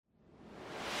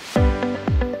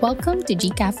Welcome to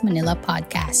GCAF Manila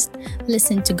Podcast.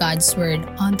 Listen to God's Word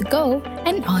on the go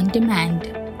and on demand.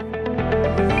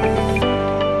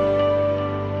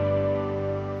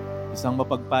 Isang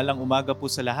mapagpalang umaga po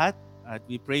sa lahat at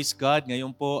we praise God.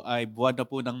 Ngayon po ay buwan na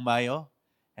po ng Mayo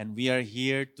and we are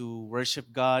here to worship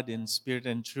God in spirit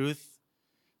and truth.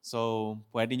 So,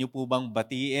 pwede niyo po bang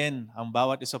batiin ang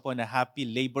bawat isa po na Happy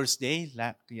Labor's Day?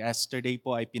 Yesterday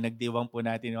po ay pinagdiwang po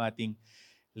natin yung ating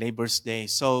Labor's Day.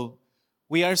 So,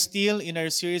 we are still in our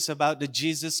series about the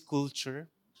Jesus culture.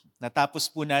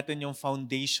 Natapos po natin yung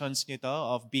foundations nito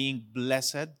of being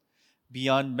blessed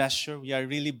beyond measure. We are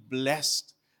really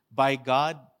blessed by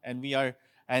God and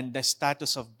the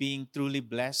status of being truly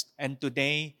blessed. And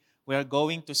today, we are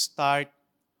going to start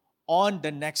on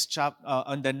the next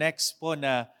po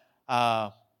na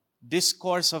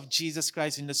discourse of Jesus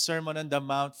Christ in the Sermon on the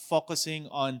Mount, focusing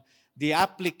on the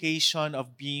application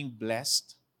of being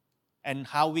blessed and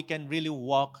how we can really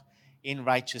walk in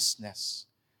righteousness.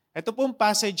 Ito pong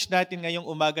passage natin ngayong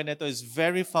umaga na ito is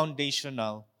very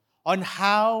foundational on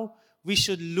how we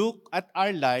should look at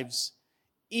our lives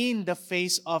in the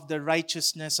face of the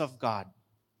righteousness of God.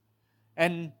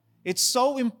 And it's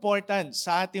so important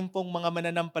sa ating pong mga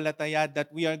mananampalataya that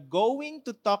we are going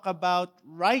to talk about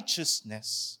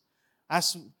righteousness.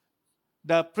 As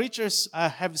the preachers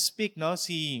have speak,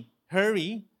 si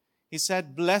Hurry, he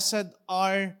said, "Blessed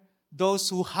are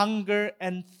those who hunger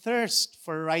and thirst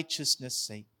for righteousness'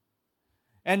 sake."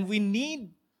 And we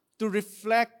need to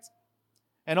reflect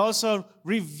and also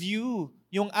review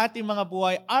yung ating mga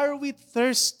buhay. Are we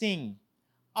thirsting?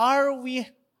 Are we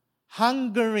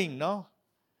hungering,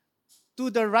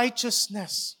 to the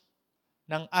righteousness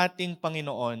ng ating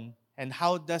Panginoon, and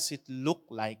how does it look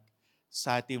like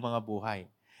sa ating mga buhay?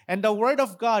 And the Word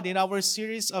of God in our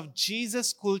series of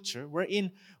Jesus culture,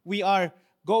 wherein we are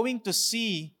going to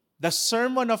see the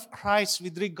sermon of Christ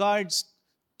with regards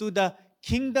to the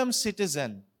kingdom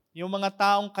citizen, yung mga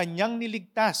taong kanyang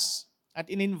niligtas at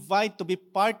in-invite to be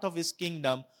part of His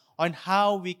kingdom, on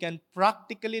how we can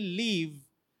practically live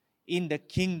in the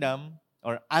kingdom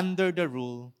or under the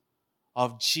rule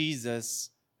of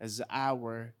Jesus as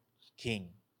our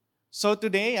King. So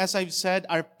today, as I've said,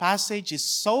 our passage is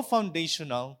so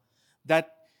foundational that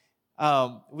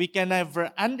we can never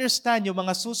understand yung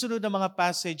mga susunod na mga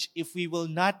passage if we will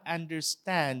not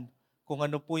understand kung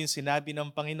ano po yung sinabi ng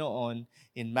Panginoon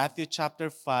in Matthew chapter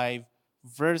 5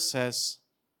 verses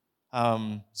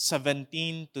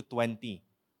 17 to 20.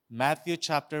 Matthew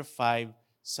chapter 5,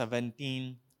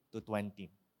 17 to 20.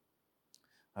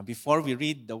 Before we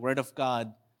read the Word of God,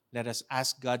 let us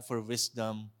ask God for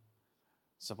wisdom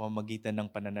sa pamamagitan ng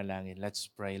pananalangin. Let's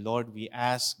pray. Lord, we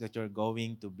ask that you're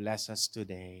going to bless us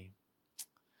today.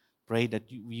 Pray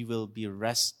that we will be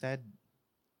rested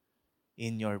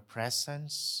in your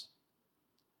presence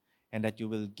and that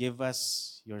you will give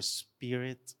us your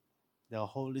Spirit, the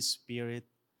Holy Spirit,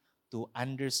 to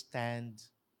understand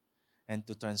and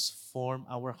to transform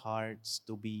our hearts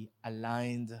to be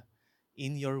aligned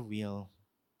in your will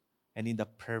and in the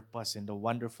purpose, in the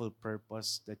wonderful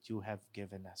purpose that you have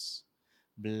given us.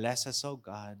 Bless us, O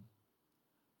God,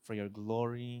 for your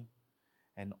glory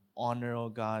and honor, O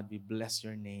God. We bless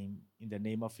your name in the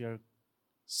name of your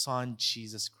Son,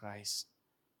 Jesus Christ.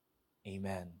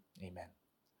 Amen. Amen.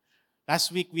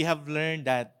 Last week, we have learned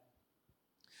that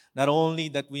not only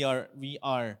that we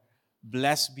are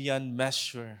blessed beyond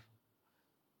measure,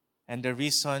 and the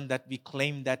reason that we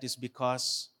claim that is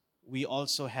because we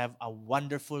also have a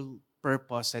wonderful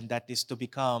purpose, and that is to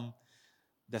become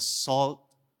the salt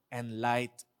and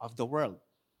light of the world.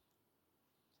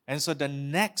 And so the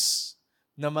next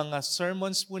na mga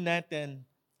sermons po natin,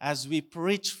 as we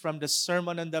preach from the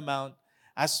Sermon on the Mount,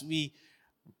 as we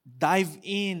dive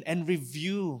in and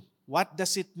review what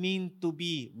does it mean to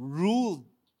be ruled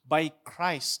by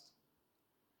Christ,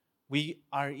 we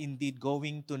are indeed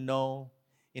going to know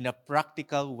in a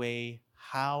practical way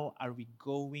how are we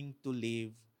going to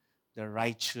live the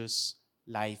righteous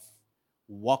life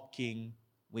walking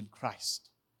with Christ.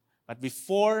 But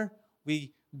before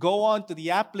we go on to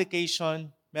the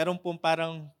application, meron pong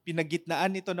parang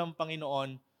pinagitnaan ito ng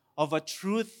Panginoon of a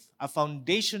truth, a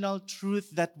foundational truth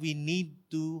that we need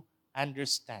to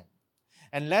understand.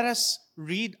 And let us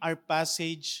read our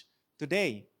passage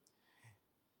today.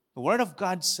 The Word of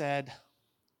God said,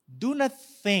 "Do not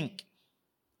think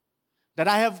that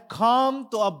I have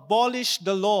come to abolish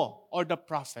the law or the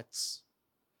prophets.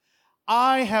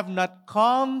 I have not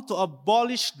come to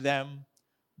abolish them,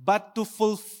 but to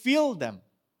fulfill them.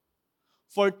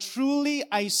 For truly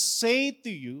I say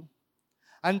to you,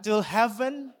 until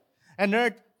heaven and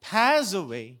earth pass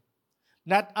away,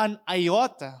 not an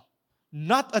iota,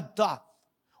 not a dot,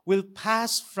 will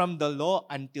pass from the law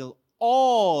until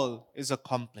all is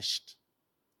accomplished.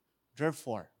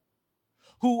 Therefore,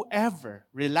 whoever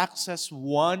relaxes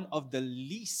one of the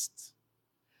least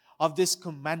of these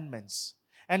commandments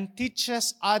and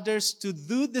teaches others to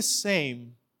do the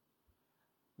same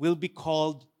will be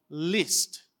called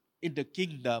least in the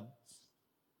kingdom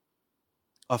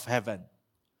of heaven.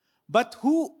 But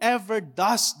whoever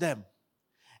does them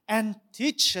and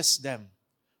teaches them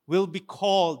will be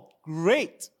called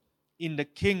great in the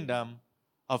kingdom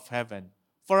of heaven.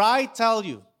 For I tell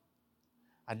you,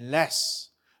 unless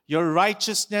your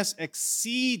righteousness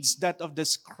exceeds that of the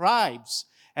scribes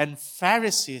and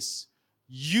Pharisees,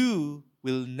 you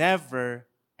will never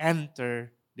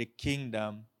enter the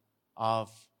kingdom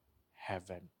of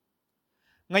heaven.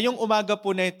 Ngayong umaga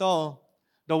po na ito,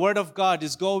 the Word of God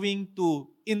is going to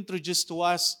introduce to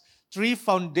us 3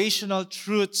 foundational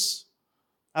truths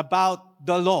about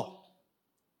the law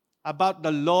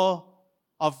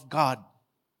of God.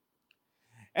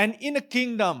 And in a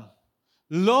kingdom,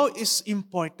 law is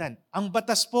important. Ang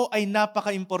batas po ay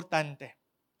napaka-importante.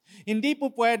 Hindi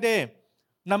po pwede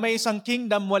na may isang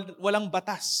kingdom walang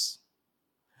batas.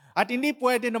 At hindi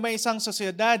pwede na may isang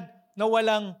sosyedad na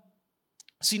walang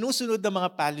sinusunod na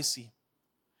mga policy.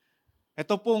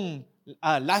 Ito pong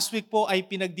last week po ay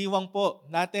pinagdiwang po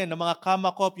natin ng mga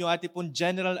Kamakop, yung ating pong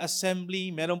General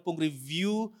Assembly, meron pong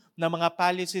review ng mga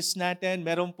policies natin,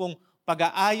 meron pong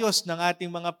pag-aayos ng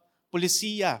ating mga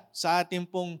polisiya sa ating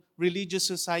pong religious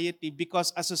society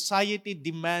because a society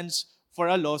demands for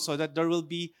a law so that there will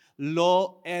be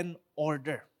law and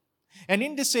order. And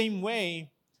in the same way,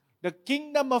 the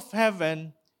kingdom of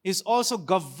heaven is also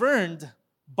governed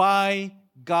by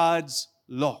God's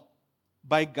law.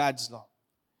 By God's law.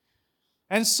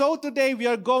 And so today we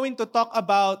are going to talk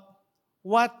about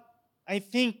what I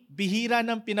think bihira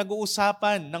ng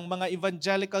pinag-uusapan ng mga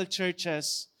evangelical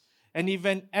churches and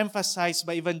even emphasized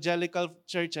by evangelical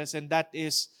churches, and that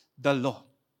is the law.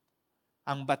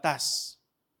 Ang batas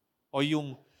o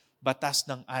yung batas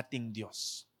ng ating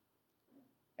Diyos.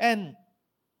 And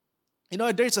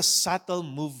there's a subtle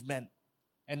movement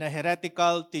and a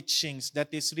heretical teachings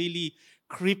that is really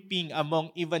creeping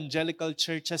among evangelical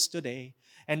churches today,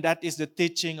 and that is the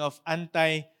teaching of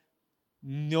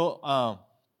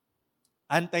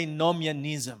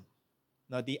antinomianism.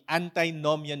 The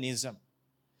antinomianism.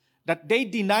 That they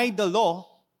deny the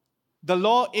law. The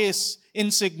law is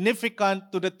insignificant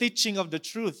to the teaching of the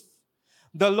truth.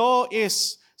 The law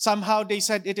is, somehow they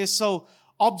said it is so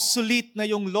obsolete na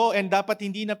yung law and dapat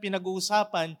hindi na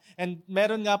pinag-uusapan. And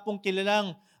meron nga pong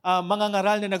kilalang mga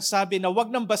ngaral na nagsabi na wag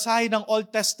nang basahin ang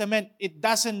Old Testament. It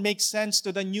doesn't make sense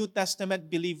to the New Testament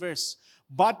believers.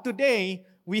 But today,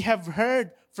 we have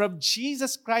heard from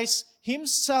Jesus Christ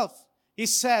Himself. He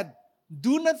said,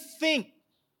 "Do not think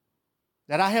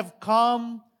that I have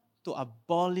come to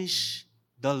abolish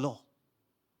the law."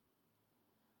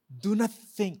 Do not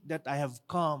think that I have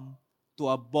come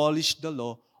to abolish the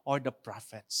law or the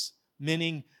prophets.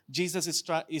 Meaning, Jesus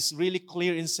is really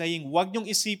clear in saying, wag niyong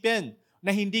isipin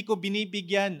na hindi ko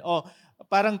binibigyan o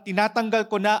parang tinatanggal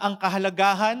ko na ang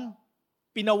kahalagahan,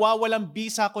 pinawawalang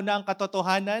bisa ko na ang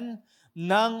katotohanan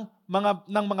ng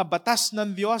mga batas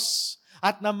ng Diyos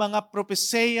at ng mga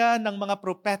propesya ng mga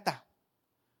propeta.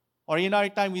 Or in our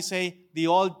time, we say,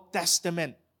 the Old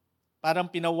Testament.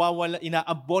 Parang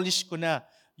ina-abolish ko na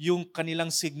yung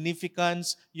kanilang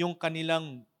significance, yung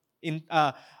kanilang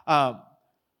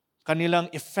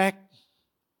effect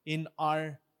in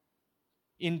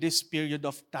this period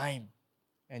of time.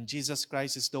 And Jesus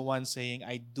Christ is the one saying,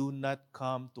 I do not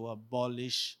come to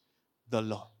abolish the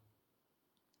law.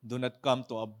 Do not come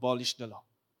to abolish the law.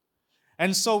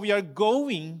 And so we are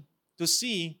going to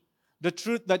see the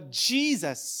truth that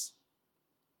Jesus,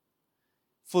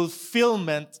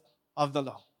 fulfillment of the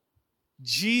law.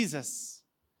 Jesus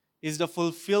is the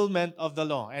fulfillment of the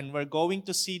law. And we're going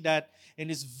to see that in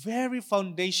this very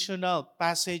foundational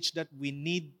passage that we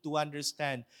need to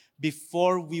understand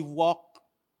before we walk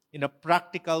in a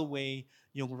practical way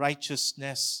yung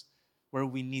righteousness where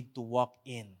we need to walk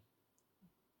in.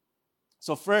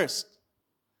 So first,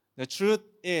 the truth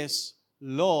is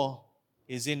law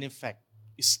is in effect,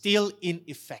 is still in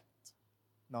effect.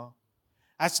 No?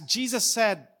 As Jesus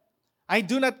said, I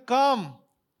do not come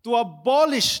to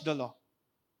abolish the law.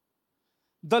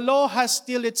 The law has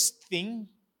still its thing.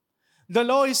 The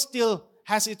law still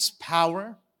has its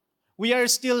power. We are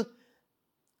still,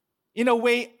 in a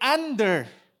way, under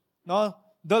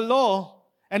the law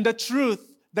and the truth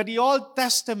that the Old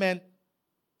Testament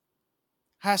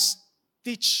has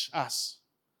teach us.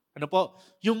 Ano po?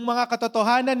 Yung mga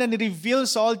katotohanan na ni-reveal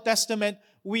sa Old Testament,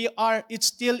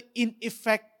 it's still in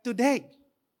effect today.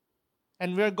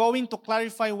 And we're going to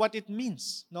clarify what it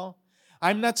means. No?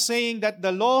 I'm not saying that the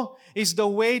law is the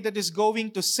way that is going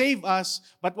to save us,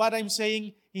 but what I'm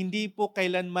saying, hindi po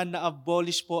kailanman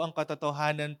na-abolish po ang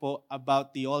katotohanan po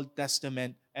about the Old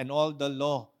Testament and all the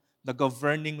law, the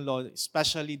governing law,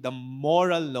 especially the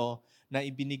moral law na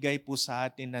ibinigay po sa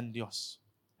atin ng Diyos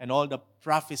and all the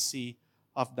prophecy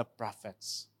of the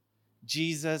prophets.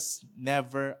 Jesus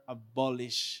never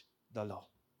abolished the law.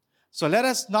 So let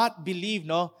us not believe,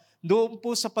 no, doon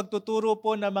po sa pagtuturo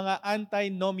po ng mga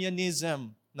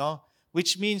antinomianism, no,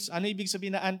 which means, ano ibig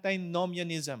sabihin na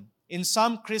antinomianism? In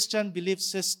some Christian belief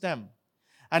system,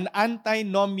 an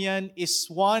antinomian is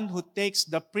one who takes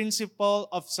the principle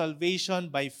of salvation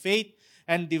by faith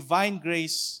and divine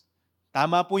grace.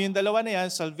 Tama po yung dalawa na yan,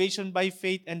 salvation by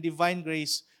faith and divine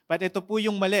grace. But ito po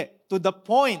yung mali, to the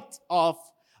point of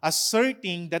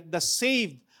asserting that the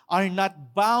saved are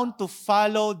not bound to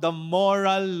follow the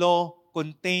moral law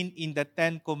contained in the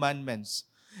Ten Commandments.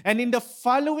 And in the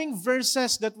following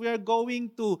verses that we are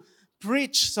going to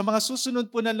preach sa mga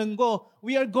susunod po na linggo,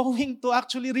 we are going to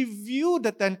actually review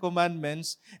the Ten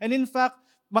Commandments. And in fact,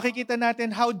 makikita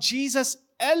natin how Jesus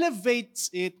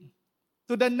elevates it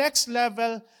to the next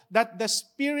level, that the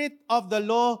spirit of the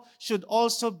law should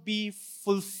also be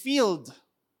fulfilled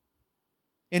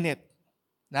in it.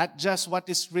 Not just what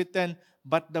is written,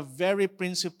 but the very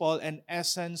principle and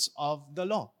essence of the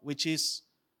law, which is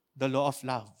the law of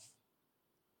love.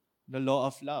 The law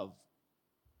of love.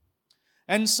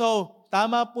 And so,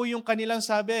 tama po yung kanilang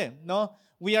sabi, no?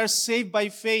 We are saved by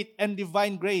faith and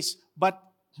divine grace, but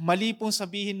mali pong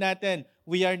sabihin natin,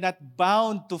 we are not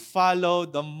bound to follow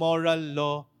the moral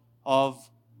law of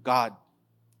God.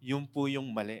 Yun po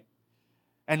yung mali.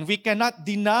 And we cannot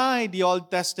deny the Old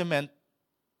Testament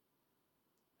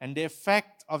and the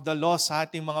effect of the law sa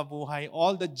ating mga buhay,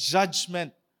 all the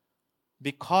judgment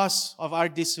because of our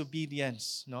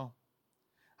disobedience. No?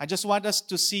 I just want us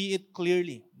to see it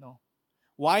clearly. No?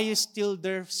 Why is still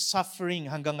there suffering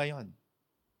hanggang ngayon?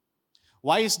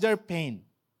 Why is there pain?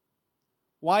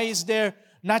 Why is there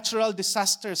natural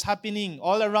disasters happening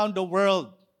all around the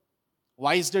world?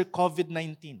 Why is there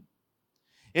COVID-19?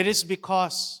 It is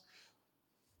because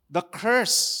the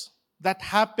curse that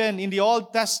happened in the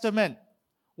Old Testament,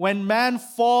 when man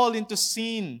fall into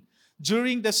sin,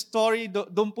 during the story,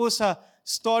 doon po sa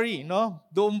story, no?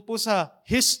 Doon po sa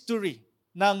history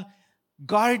ng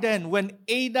garden, when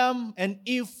Adam and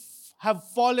Eve have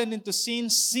fallen into sin,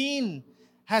 sin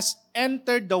has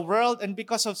entered the world, and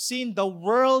because of sin, the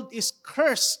world is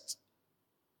cursed.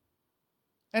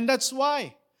 And that's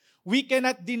why we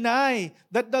cannot deny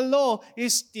that the law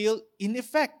is still in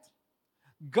effect.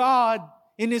 God,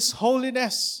 in His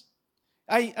holiness,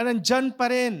 ay nandyan pa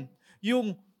rin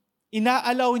yung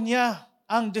inaalaw niya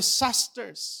ang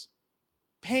disasters,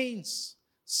 pains,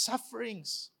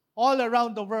 sufferings all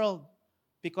around the world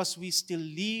because we still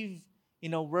live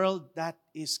in a world that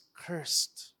is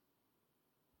cursed.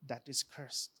 That is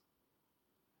cursed.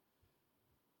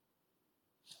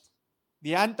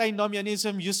 The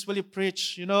antinomianism usually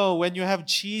preach, when you have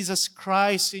Jesus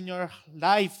Christ in your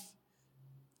life,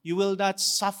 you will not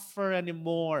suffer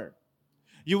anymore.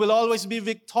 You will always be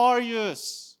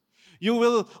victorious. You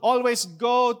will always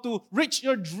go to reach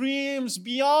your dreams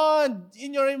beyond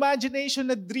in your imagination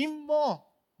na dream mo.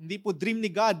 Hindi po dream ni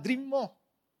God, dream mo.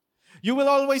 You will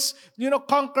always,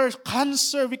 conquer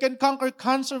cancer. We can conquer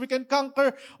cancer. We can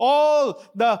conquer all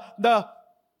the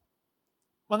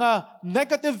mga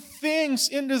negative things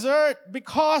in this earth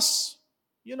because,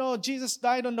 Jesus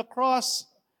died on the cross.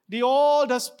 The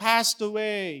old has passed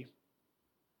away.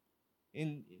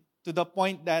 To the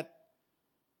point that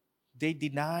they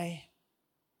deny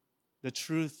the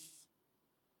truth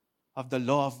of the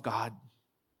law of God.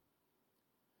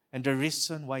 And the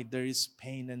reason why there is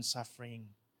pain and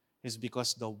suffering is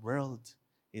because the world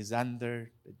is under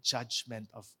the judgment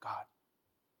of God.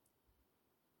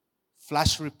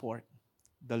 Flash report,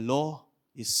 the law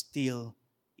is still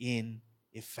in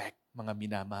effect, mga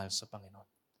minamahal sa Panginoon.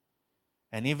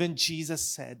 And even Jesus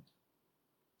said,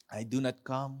 I do not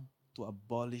come to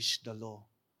abolish the law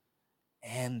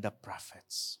and the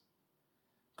prophets.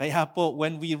 Kaya po,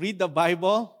 when we read the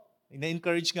Bible,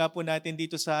 ina-encourage nga po natin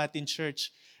dito sa ating church,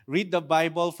 read the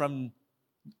Bible from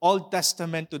Old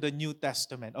Testament to the New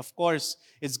Testament. Of course,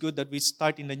 it's good that we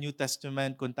start in the New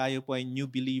Testament kung tayo po ay new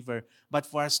believer. But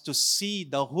for us to see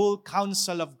the whole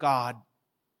counsel of God,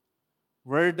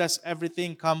 where does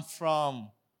everything come from?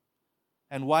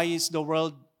 And why is the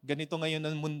world ganito ngayon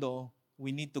ng mundo? We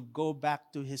need to go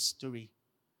back to history.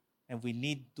 And we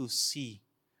need to see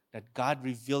that God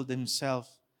revealed Himself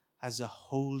as a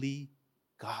holy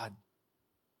God.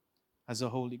 As a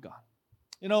holy God.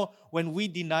 when we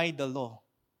deny the law,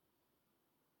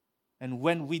 and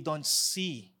when we don't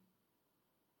see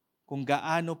kung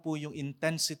gaano po yung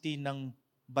intensity ng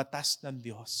batas ng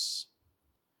Diyos,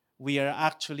 we are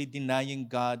actually denying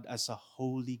God as a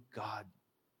holy God.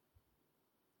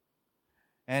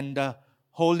 And the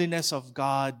holiness of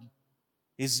God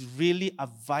is really a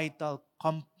vital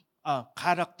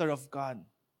character of God.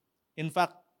 In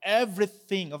fact,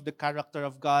 everything of the character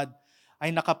of God ay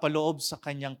nakapaloob sa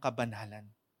kanyang kabanalan.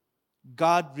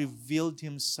 God revealed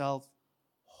Himself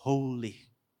holy.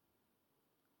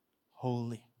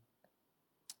 Holy.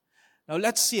 Now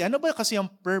let's see, ano ba kasi ang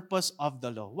purpose of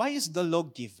the law? Why is the law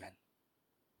given?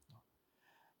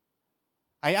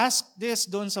 I asked this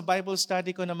doon sa Bible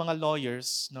study ko ng mga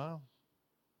lawyers, no?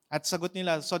 At sagot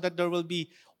nila, so that there will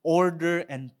be order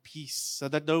and peace, so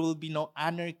that there will be no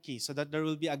anarchy, so that there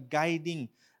will be a guiding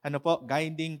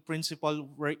principle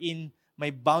wherein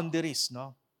may boundaries,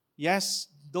 no? Yes,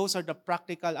 those are the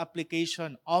practical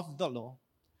application of the law,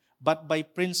 but by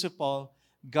principle,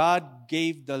 God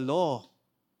gave the law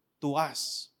to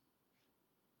us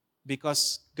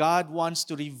because God wants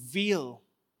to reveal.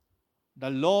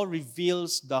 The law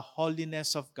reveals the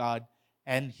holiness of God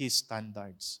and His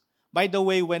standards. By the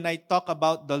way, when I talk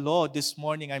about the law this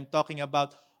morning, I'm talking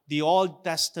about the Old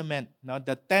Testament,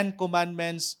 the 10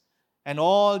 Commandments and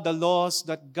all the laws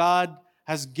that God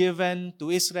has given to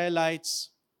Israelites,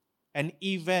 and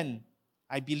even,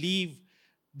 I believe,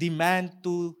 demand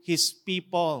to His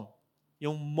people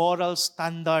yung moral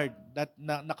standard that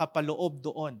nakapaloob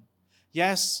doon.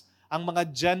 Yes, ang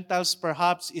mga Gentiles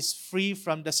perhaps is free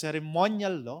from the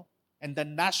ceremonial law and the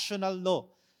national law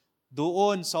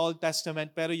doon sa Old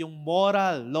Testament, pero yung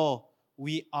moral law,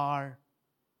 we are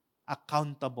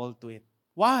accountable to it.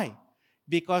 Why?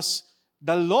 Because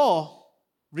the law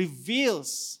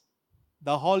reveals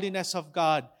the holiness of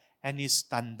God and His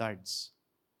standards.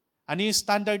 Ano yung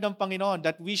standard ng Panginoon?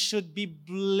 That we should be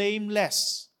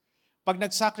blameless. Pag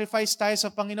nag-sacrifice tayo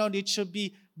sa Panginoon, it should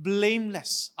be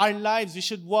blameless. Our lives, we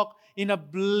should walk in a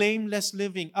blameless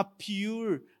living, a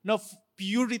purity.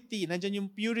 Nandiyan yung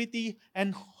purity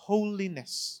and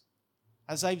holiness.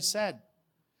 As I've said,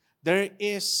 there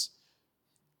is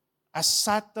a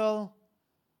subtle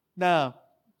na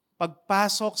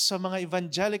pagpasok sa mga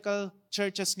evangelical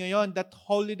churches ngayon that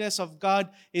holiness of God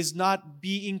is not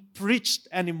being preached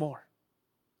anymore.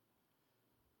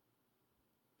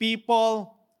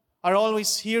 People are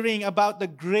always hearing about the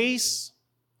grace,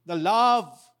 the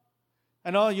love,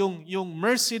 yung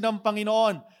mercy ng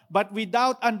Panginoon. But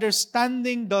without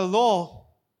understanding the law,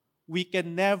 we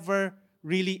can never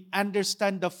really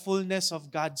understand the fullness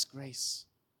of God's grace.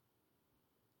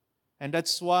 And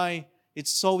that's why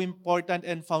it's so important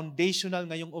and foundational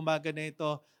ngayong umaga na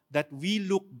ito that we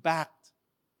look back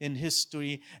in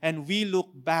history and we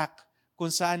look back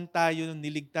kung saan tayo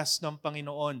niligtas ng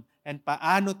Panginoon and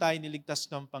paano tayo niligtas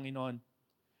ng Panginoon.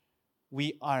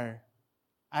 We are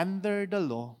under the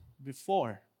law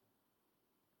before.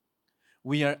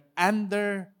 We are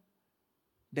under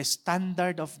the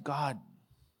standard of God.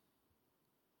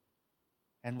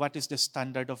 And what is the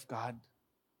standard of God?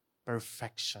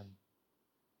 Perfection.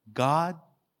 God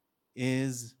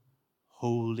is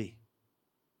holy.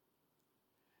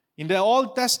 In the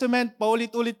Old Testament,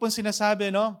 paulit-ulit pong sinasabi,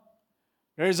 no?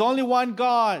 There is only one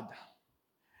God,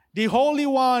 the Holy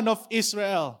One of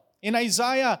Israel. In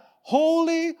Isaiah,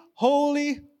 holy,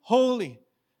 holy, holy.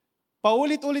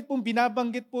 Paulit-ulit pong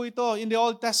binabanggit po ito in the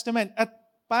Old Testament. At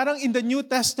parang in the New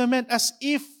Testament, as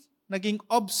if naging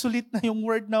obsolete na yung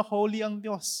word na holy ang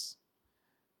Diyos.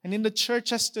 And in the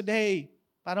churches today,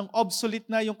 parang obsolete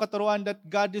na yung katuruan that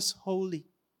God is holy.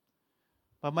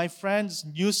 But my friends,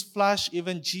 newsflash,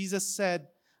 even Jesus said,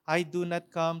 I do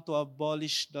not come to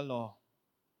abolish the law.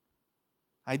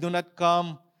 I do not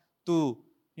come to,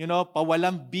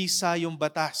 pawalang bisa yung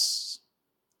batas.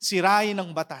 Sirain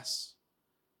ang batas.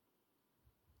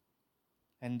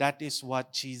 And that is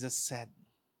what Jesus said.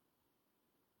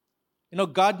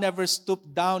 God never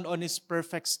stooped down on His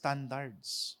perfect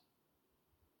standards.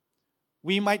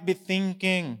 We might be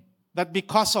thinking that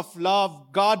because of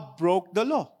love, God broke the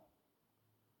law.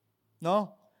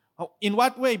 No? In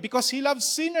what way? Because He loves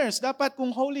sinners. Dapat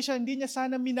kung holy siya, hindi niya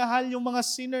sana minahal yung mga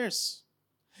sinners.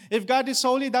 If God is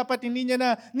holy, dapat hindi niya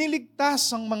na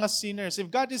niligtas ang mga sinners. If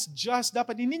God is just,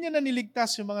 dapat hindi niya na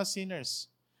niligtas yung mga sinners.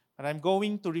 But I'm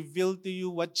going to reveal to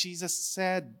you what Jesus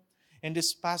said in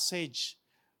this passage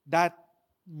that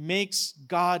makes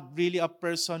God really a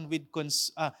person with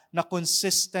na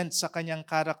consistent sa kanyang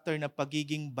character na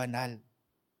pagiging banal.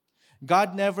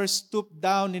 God never stooped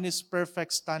down in His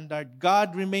perfect standard.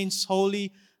 God remains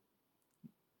holy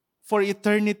for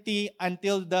eternity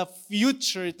until the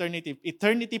future eternity.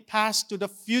 Eternity past to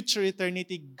the future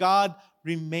eternity, God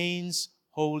remains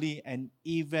holy. And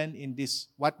even in this,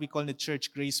 what we call the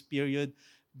church grace period,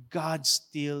 God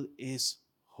still is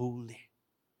holy.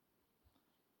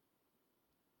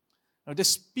 Now, the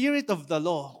spirit of the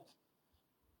law,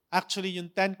 actually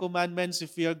yung Ten Commandments,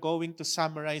 if we are going to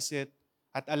summarize it,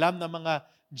 at alam na mga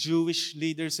Jewish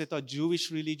leaders ito,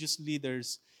 Jewish religious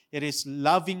leaders, it is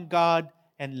loving God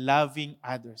and loving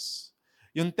others.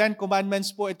 Yung Ten Commandments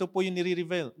po, ito po yung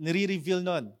nire-reveal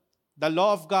nun. The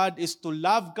law of God is to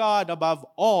love God above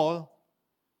all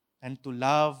and to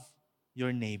love your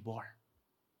neighbor.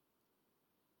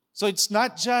 So it's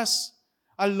not just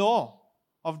a law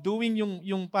of doing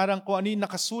yung parang kung ano yung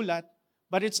nakasulat,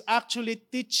 but it's actually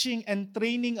teaching and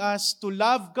training us to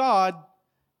love God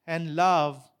and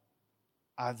love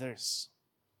others.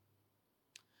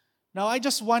 Now, I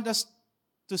just want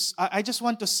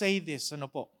to say this, ano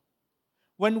po.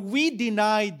 When we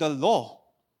deny the law,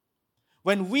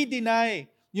 when we deny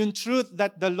yung truth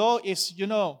that the law is,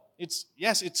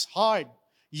 it's hard.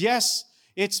 Yes,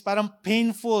 it's parang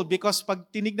painful because pag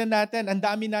tinignan natin, ang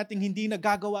dami nating hindi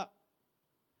nagagawa.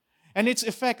 And its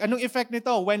effect, anong effect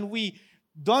nito? When we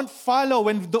don't follow,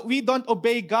 when we don't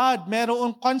obey God,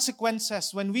 merong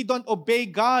consequences. When we don't obey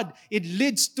God, it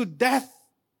leads to death.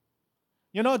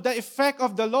 The effect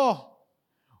of the law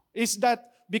is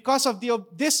that because of the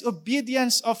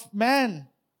disobedience of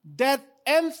man, death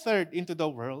entered into the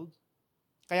world,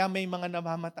 kaya may mga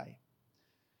namamatay.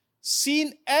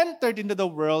 Sin entered into the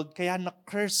world, kaya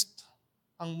na-cursed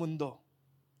ang mundo.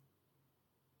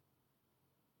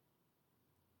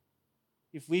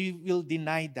 If we will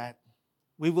deny that,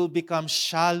 we will become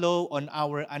shallow on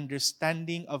our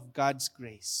understanding of God's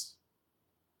grace.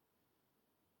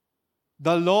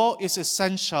 The law is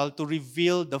essential to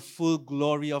reveal the full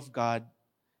glory of God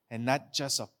and not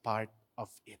just a part of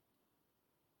it.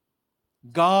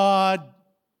 God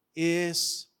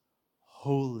is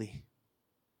holy.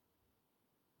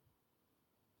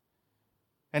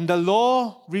 And the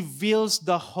law reveals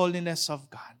the holiness of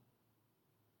God.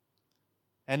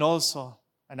 And also,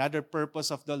 another purpose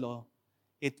of the law,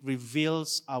 it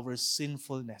reveals our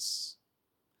sinfulness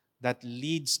that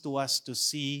leads to us to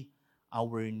see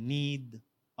our need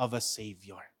of a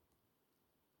Savior.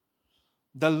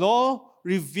 The law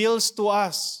reveals to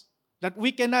us that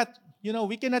we cannot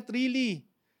really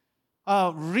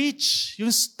reach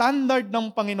yung standard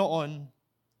ng Panginoon.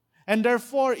 And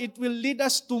therefore, it will lead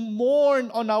us to mourn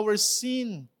on our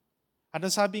sin. Ano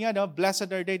sabi nga,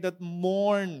 blessed are they that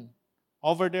mourn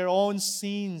over their own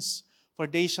sins, for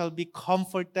they shall be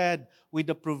comforted with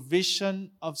the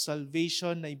provision of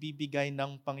salvation na ibibigay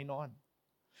ng Panginoon.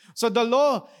 So the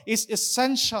law is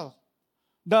essential.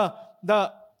 The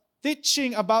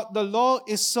teaching about the law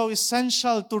is so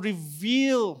essential to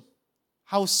reveal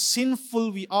how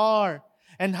sinful we are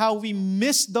and how we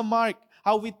miss the mark,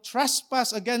 how we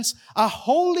trespass against a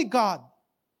holy God.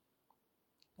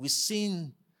 We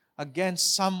sin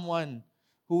against someone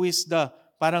who is the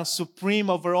parang supreme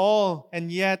over all,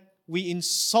 and yet we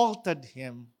insulted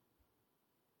Him.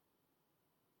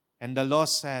 And the law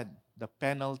said the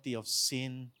penalty of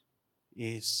sin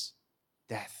is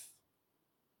death.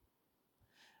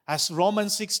 As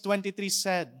Romans 6:23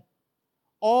 said,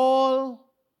 all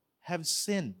have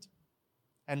sinned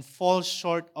and fall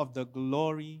short of the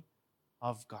glory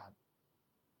of God.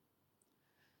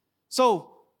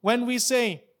 So, when we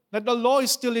say that the law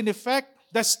is still in effect,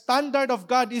 the standard of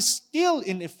God is still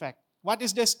in effect. What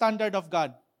is the standard of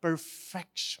God?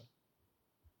 Perfection.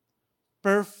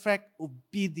 Perfect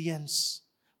obedience.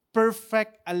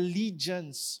 Perfect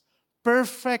allegiance.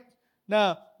 Perfect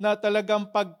na talagang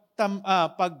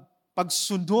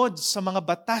pagsunod sa mga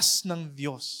batas ng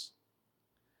Diyos.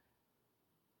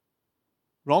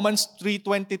 Romans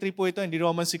 3:23 po ito, hindi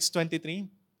Romans 6:23.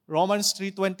 Romans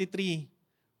 3:23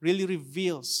 really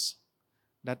reveals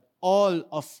that all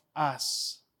of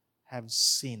us have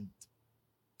sinned.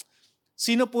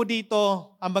 Sino po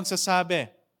dito ang magsasabi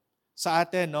sa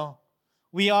atin, no?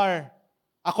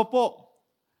 Ako po,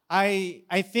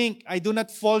 I think I do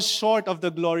not fall short of the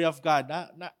glory of God.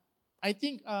 I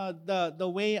think the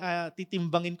way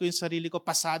titimbangin ko yung sarili ko,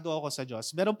 pasado ako sa Diyos.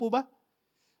 Meron po ba?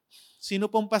 Sino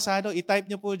pong pasado? I-type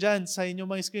niyo po dyan sa inyong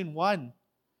mga screen. 1.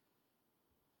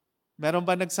 Meron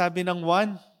ba nagsabi ng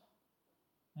 1?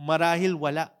 Marahil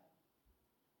wala.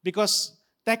 Because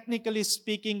technically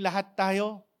speaking, lahat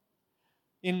tayo,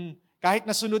 kahit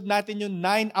nasunod natin yung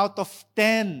 9 out of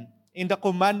 10 in the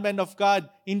commandment of God,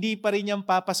 hindi pa rin yan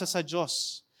papasa sa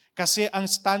Diyos. Kasi ang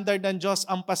standard ng Diyos,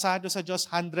 ang pasado sa Diyos,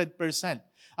 100%.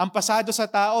 Ang pasado sa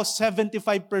tao,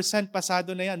 75%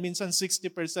 pasado na yan. Minsan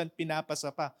 60%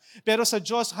 pinapasa pa. Pero sa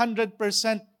Diyos, 100%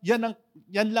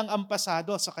 yan lang ang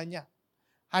pasado sa Kanya.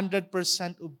 100%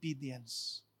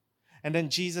 obedience. And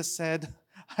then Jesus said,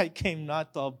 I came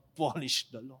not to abolish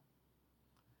the law,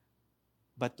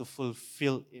 but to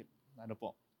fulfill it. Ano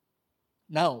po?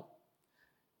 Now,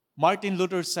 Martin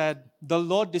Luther said, the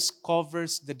law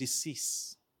discovers the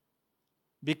disease.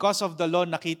 Because of the law,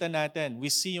 nakita natin, we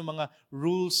see yung mga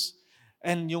rules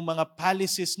and yung mga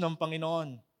policies ng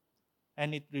Panginoon.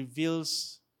 And it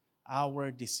reveals our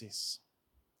disease.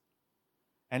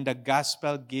 And the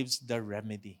gospel gives the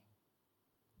remedy.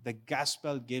 The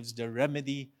gospel gives the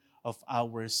remedy of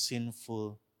our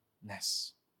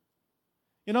sinfulness.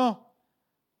 You know,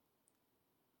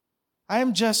 I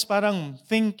am just parang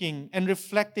thinking and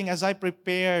reflecting as I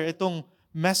prepare itong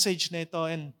message na ito,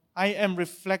 and I am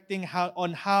reflecting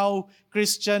on how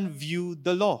Christians view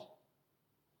the law.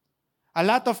 A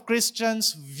lot of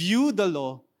Christians view the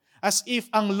law as if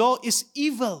ang law is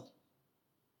evil.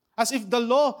 As if the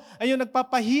law ay yung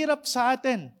nagpapahirap sa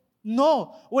atin.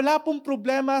 No, wala pong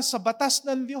problema sa batas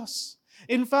ng Diyos.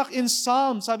 In fact, in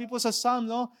Psalm, sabi po sa Psalm,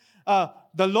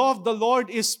 the law of the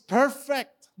Lord is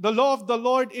perfect. The law of the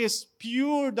Lord is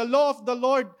pure. The law of the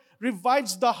Lord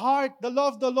revives the heart. The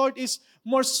law of the Lord is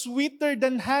more sweeter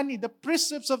than honey. The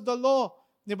precepts of the law,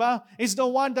 di ba, is the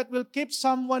one that will keep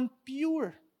someone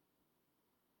pure.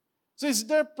 So is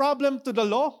there a problem to the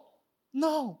law?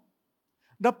 No.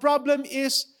 The problem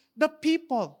is the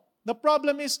people. The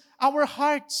problem is our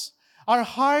hearts. Our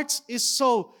hearts is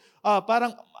so,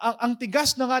 parang ang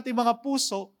tigas ng ating mga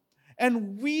puso,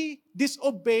 and we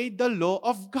disobey the law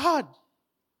of God.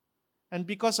 And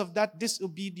because of that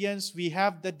disobedience, we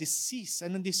have the disease.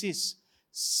 Anong disease?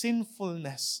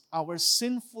 Sinfulness, our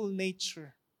sinful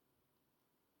nature.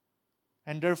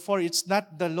 And therefore, it's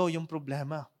not the law yung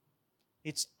problema.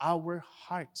 It's our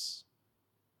hearts.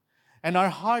 And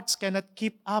our hearts cannot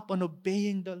keep up on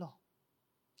obeying the law.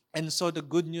 And so the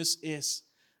good news is,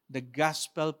 the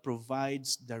gospel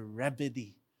provides the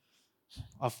remedy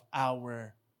of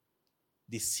our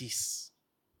disease.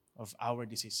 Of our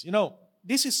disease. You know,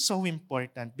 this is so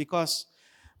important because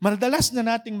madalas na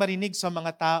nating marinig sa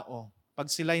mga tao, pag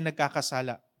sila'y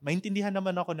nagkakasala, maintindihan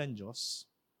naman ako ng Diyos.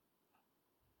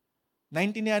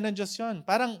 Naintindihan ng Diyos yun.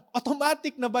 Parang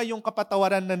automatic na ba yung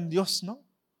kapatawaran ng Diyos, no?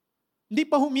 Hindi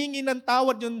pa humingi ng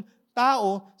tawad yung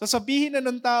tao, sasabihin na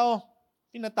ng tao,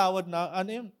 pinatawad na, ano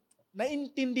yun?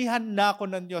 Naintindihan na ako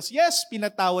ng Diyos. Yes,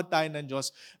 pinatawad tayo ng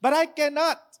Diyos. But I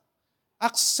cannot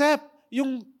accept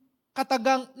yung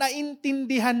katagang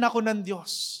naintindihan na ako ng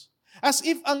Diyos. As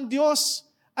if ang Diyos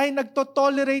ay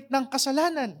nagtotolerate ng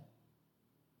kasalanan.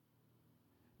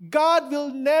 God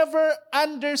will never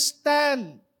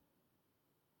understand.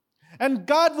 And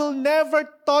God will never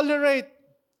tolerate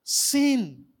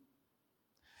sin.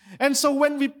 And so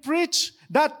when we preach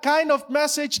that kind of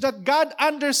message that God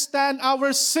understands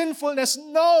our sinfulness,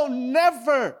 no,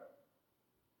 never.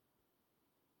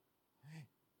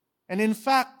 And in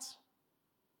fact,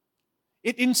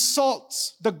 it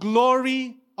insults the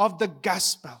glory of the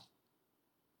gospel.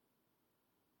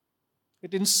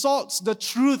 It insults the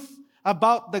truth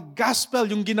about the gospel,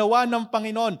 yung ginawa ng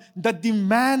Panginoon, the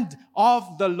demand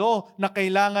of the law na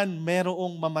kailangan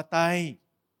merong mamatay.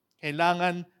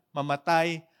 Kailangan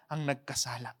mamatay ang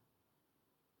nagkasala.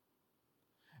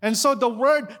 And so the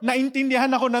word,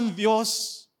 naintindihan ako ng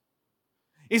Diyos,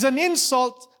 is an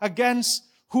insult against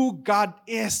who God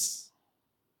is.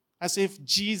 As if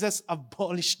Jesus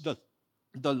abolished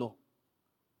the law.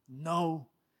 No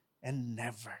and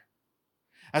never.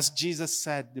 As Jesus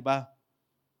said, di ba?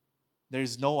 There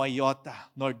is no iota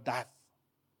nor death.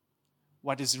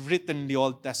 What is written in the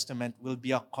Old Testament will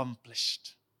be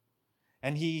accomplished.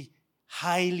 And He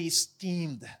highly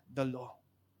esteemed the law.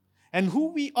 And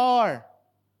who we are,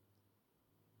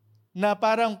 na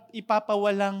parang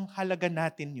ipapawalang halaga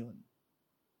natin yun.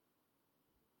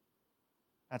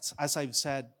 As I've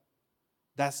said,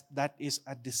 that is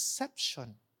a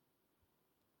deception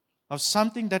of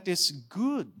something that is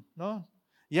good. No?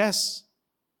 Yes,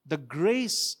 the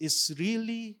grace is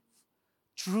really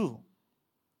true.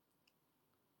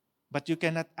 But you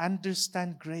cannot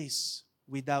understand grace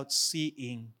without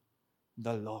seeing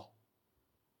the law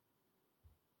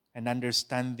and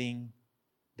understanding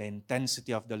the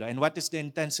intensity of the law. And what is the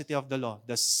intensity of the law?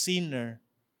 The sinner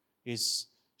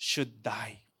should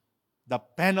die. The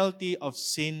penalty of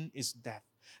sin is death.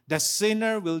 The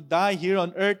sinner will die here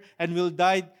on earth and will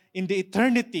die in the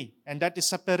eternity. And that is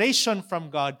separation from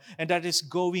God, and that is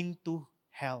going to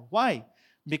hell. Why?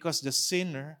 Because the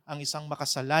sinner, ang isang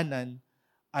makasalanan,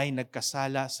 ay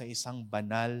nagkasala sa isang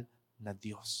banal na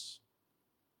Diyos.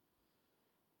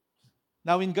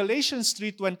 Now in Galatians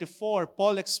 3:24,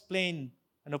 Paul explained,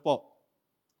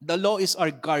 the law is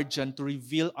our guardian to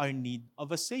reveal our need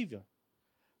of a Savior.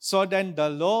 So then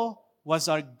the law was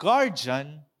our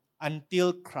guardian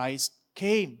until Christ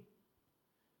came.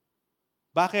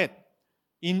 Bakit?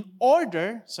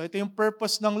 So ito yung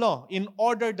purpose ng law, in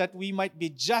order that we might be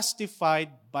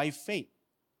justified by faith.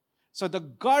 So the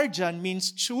guardian means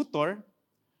tutor.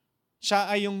 Siya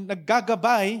ay yung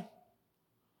naggagabay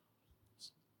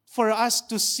for us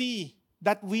to see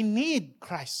that we need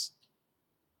Christ.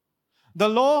 The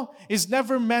law is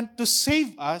never meant to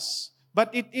save us, but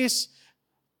it is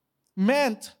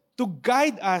meant to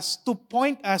guide us, to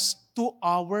point us to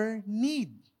our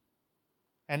need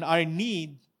and our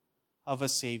need of a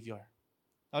Savior.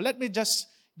 Now let me just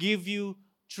give you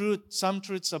some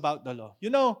truths about the law.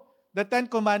 You know, the 10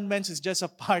 Commandments is just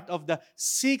a part of the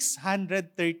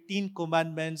 613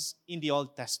 commandments in the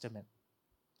Old Testament.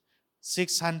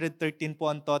 613 po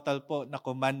ang total po na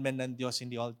commandment ng Diyos in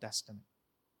the Old Testament.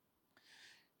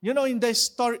 You know,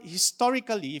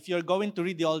 historically, if you're going to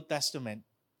read the Old Testament,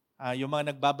 yung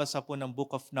mga nagbabasa po ng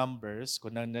Book of Numbers,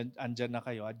 kung andyan na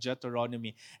kayo, at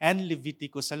Deuteronomy and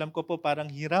Leviticus, alam ko po parang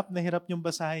hirap na hirap yung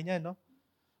basahin niya, no?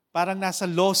 Parang nasa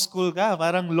law school ka,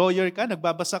 parang lawyer ka,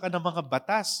 nagbabasa ka ng mga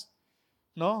batas,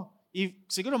 no?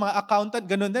 Siguro mga accountant,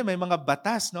 ganun din, may mga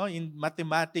batas, no? In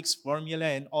mathematics, formula,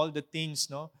 and all the things,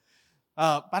 no?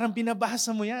 Parang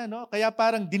binabasa mo yan, no? Kaya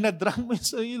parang dinadrang mo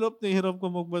sa hilop, hirap ko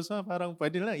magbasa, parang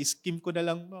pwede na lang, skim ko na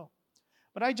lang, no?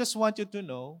 But I just want you to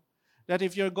know that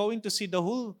if you're going to see the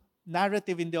whole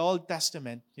narrative in the Old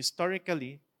Testament,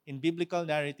 historically, in biblical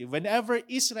narrative, whenever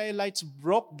Israelites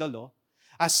broke the law,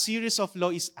 a series of law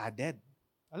is added.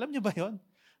 Alam niyo ba yon?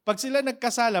 Pag sila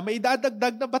nagkasala, may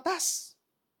idadagdag na batas.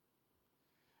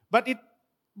 But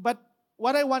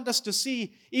what I want us to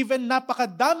see, even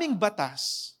napakadaming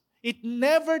batas, it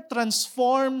never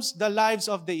transforms the lives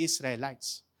of the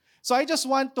Israelites. So I just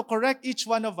want to correct each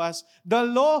one of us. The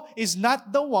law is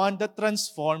not the one that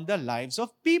transformed the lives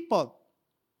of people.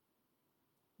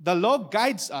 The law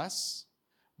guides us,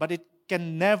 but it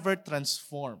can never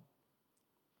transform.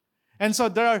 And so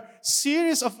there are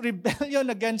series of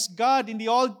rebellion against God in the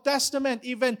Old Testament,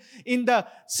 even in the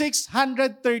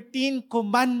 613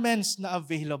 commandments na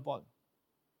available.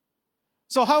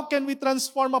 So how can we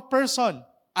transform a person?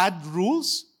 Add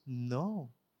rules?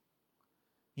 No.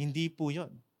 Hindi po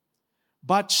yun.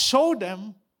 But show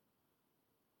them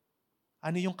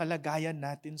ano yung kalagayan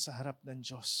natin sa harap ng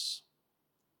Diyos.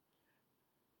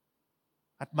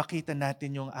 At makita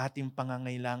natin yung ating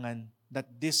pangangailangan that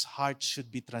this heart should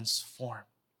be transformed.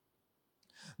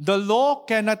 The law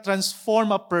cannot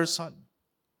transform a person.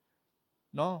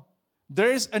 No.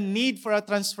 There is a need for a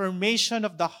transformation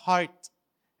of the heart,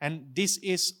 and this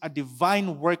is a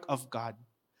divine work of God.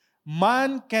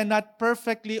 Man cannot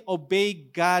perfectly obey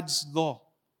God's law.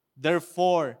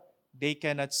 Therefore, they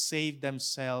cannot save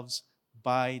themselves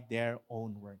by their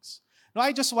own works. Now,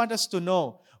 I just want us to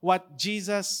know what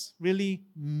Jesus really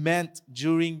meant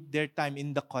during their time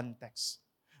in the context.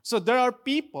 So there are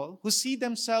people who see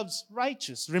themselves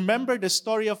righteous. Remember the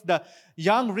story of the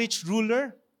young rich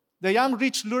ruler? The young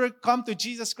rich ruler come to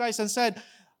Jesus Christ and said,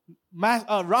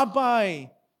 Rabbi,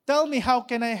 tell me how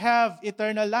can I have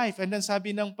eternal life? And then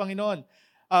sabi ng Panginoon,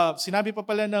 sinabi pa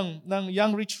pala ng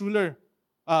young rich ruler,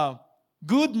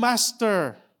 good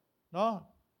master, no?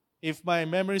 If my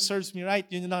memory serves me right,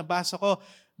 yun yung nabasa ko,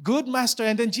 good master.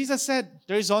 And then Jesus said,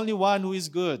 there is only one who is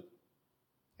good,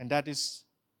 and that is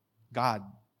God.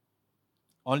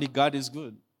 Only God is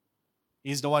good.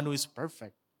 He's the one who is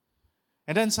perfect.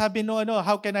 And then sabi no,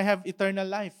 how can I have eternal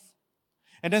life?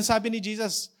 And then sabi ni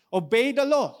Jesus, obey the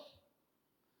law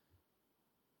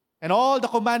and all the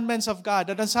commandments of God.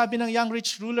 And then sabi ng young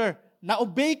rich ruler,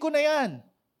 na-obey ko na yan.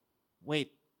 Wait,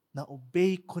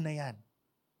 na-obey ko na yan.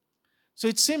 So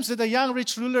it seems that the young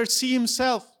rich ruler see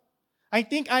himself, I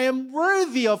think I am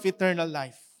worthy of eternal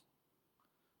life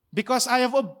because I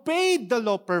have obeyed the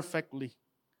law perfectly.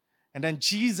 And then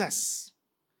Jesus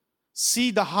see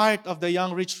the heart of the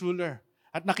young rich ruler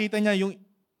at nakita niya yung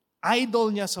idol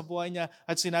niya sa buhay niya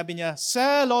at sinabi niya,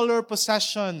 sell all your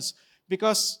possessions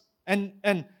and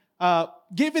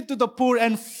give it to the poor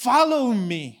and follow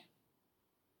me.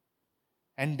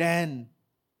 And then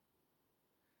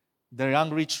the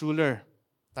young rich ruler,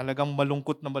 talagang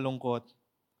malungkot na malungkot,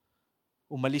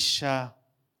 umalis siya.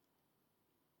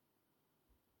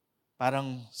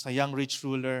 Parang sa young rich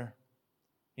ruler,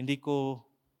 hindi ko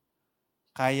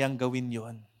kayang gawin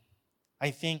yon.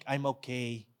 I think I'm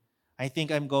okay. I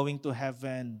think I'm going to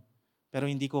heaven.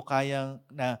 Pero hindi ko kayang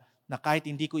na na kahit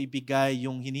hindi ko ibigay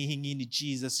yung hinihingi ni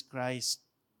Jesus Christ,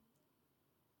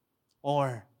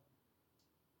 or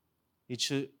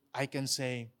I can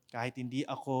say, kahit hindi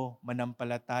ako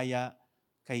manampalataya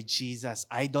kay Jesus,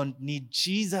 I don't need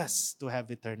Jesus to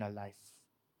have eternal life.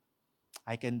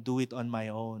 I can do it on my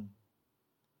own.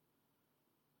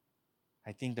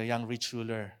 I think the young rich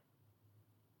ruler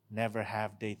never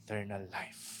have the eternal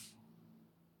life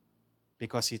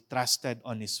because he trusted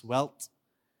on his wealth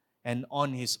and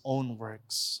on his own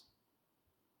works.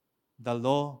 The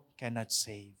law cannot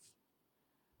save.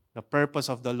 The purpose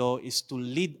of the law is to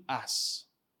lead us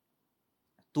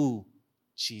to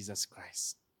Jesus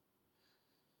Christ.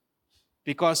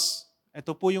 Because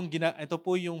ito po yung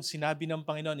sinabi ng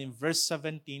Panginoon in verse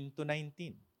 17 to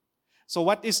 19. So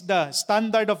what is the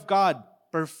standard of God?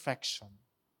 Perfection.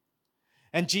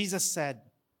 And Jesus said,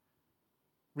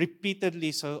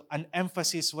 repeatedly, so an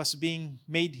emphasis was being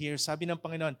made here. Sabi ng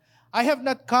Panginoon, I have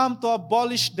not come to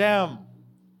abolish them,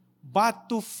 but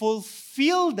to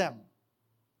fulfill them.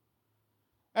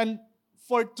 And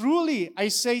for truly, I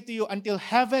say to you, until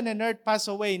heaven and earth pass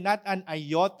away, not an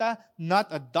iota, not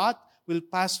a dot will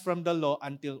pass from the law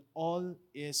until all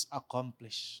is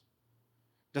accomplished.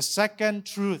 The second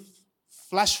truth,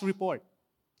 flash report.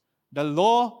 The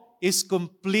law is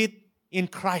complete in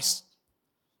Christ.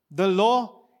 The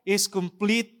law is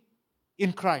complete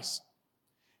in Christ.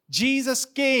 Jesus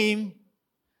came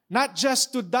not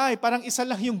just to die, parang isa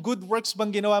lang yung good works bang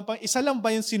ginawa, isa lang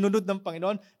ba yung sinunod ng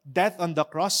Panginoon? Death on the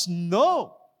cross?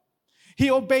 No.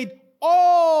 He obeyed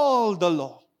all the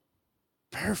law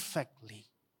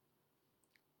perfectly.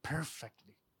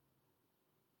 Perfectly.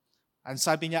 And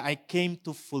sabi niya, I came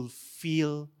to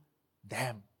fulfill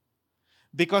them.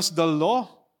 Because the law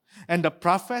and the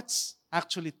prophets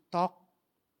actually talk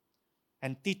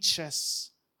and teach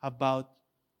us about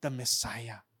the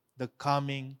Messiah, the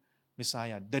coming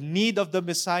Messiah. The need of the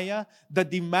Messiah, the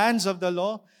demands of the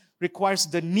law requires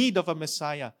the need of a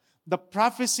Messiah. The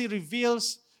prophecy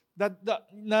reveals that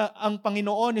ang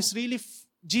Panginoon is really,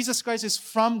 Jesus Christ is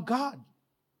from God.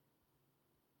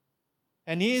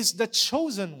 And He is the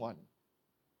chosen one.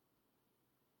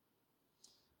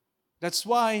 That's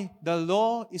why the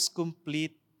law is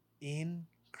complete in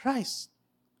Christ.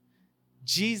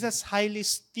 Jesus highly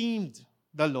esteemed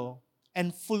the law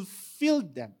and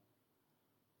fulfilled them.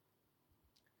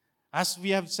 As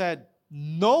we have said,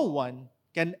 no one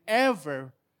can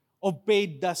ever obey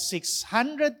the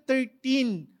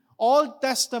 613 Old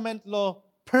Testament law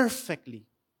perfectly,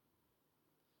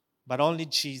 but only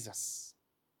Jesus.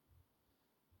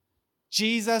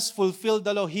 Jesus fulfilled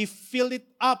the law. He filled it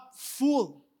up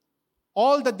full.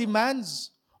 All the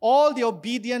demands, all the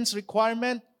obedience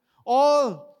requirement,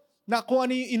 all na kung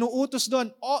ano yung inuutos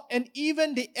doon, and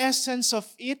even the essence of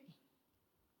it,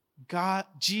 God,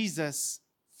 Jesus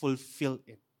fulfilled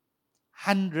it.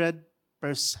 100%.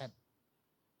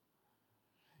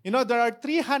 You know, there are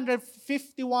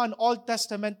 351 Old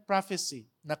Testament prophecy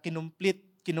na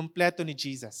kinumpleto ni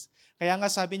Jesus. Kaya nga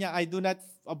sabi niya, I do not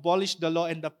abolish the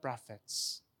law and the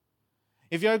prophets.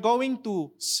 If you're going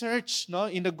to search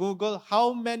in the Google,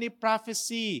 how many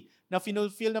prophecy na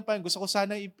finulfill ng Panginoon, gusto ko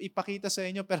sana ipakita sa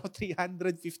inyo, pero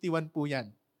 351 po yan.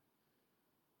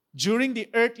 During the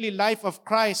earthly life of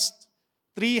Christ,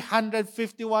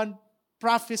 351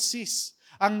 prophecies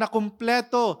ang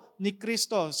nakumpleto ni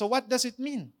Kristo. So what does it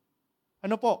mean?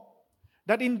 Ano po?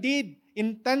 That indeed,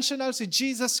 intentional si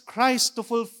Jesus Christ to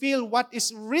fulfill what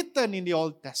is written in the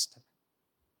Old Testament.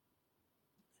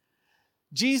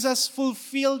 Jesus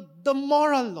fulfilled the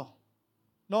moral law.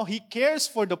 No, He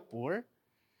cares for the poor.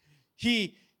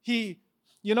 He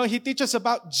teaches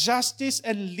about justice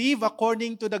and live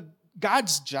according to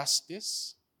God's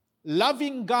justice.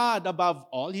 Loving God above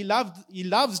all. He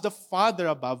loves the Father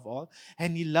above all.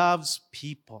 And He loves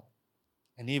people.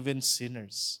 And even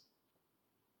sinners.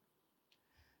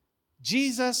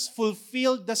 Jesus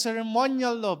fulfilled the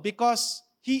ceremonial law because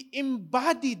He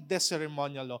embodied the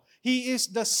ceremonial law. He is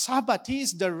the Sabbath. He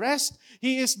is the rest.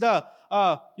 He is the,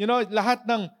 lahat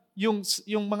ng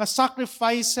yung mga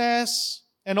sacrifices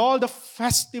and all the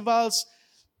festivals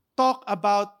talk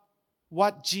about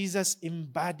what Jesus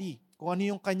embodied. Kung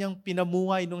ano yung kanyang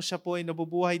pinamuhay nung siya po ay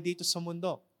nabubuhay dito sa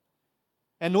mundo.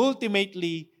 And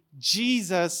ultimately,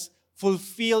 Jesus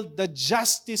fulfilled the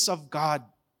justice of God.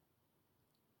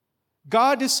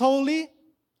 God is holy.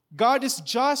 God is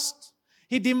just.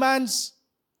 He demands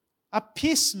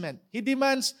appeasement. He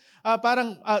demands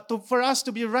for us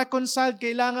to be reconciled,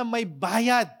 kailangan may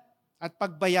bayad at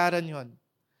pagbayaran yon.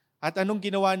 At anong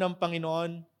ginawa ng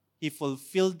Panginoon? He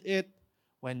fulfilled it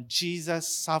when Jesus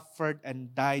suffered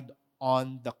and died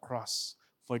on the cross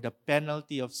for the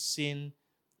penalty of sin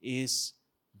is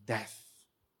death.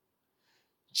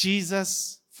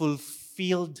 Jesus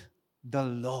fulfilled the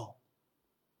law.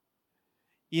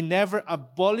 He never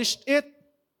abolished it.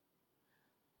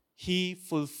 He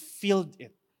fulfilled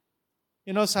it.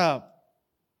 You know, sa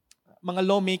mga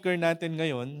lawmaker natin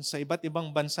ngayon, sa iba't ibang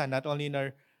bansa, not only in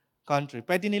our country,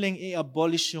 pwede nilang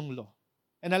i-abolish yung law.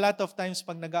 And a lot of times,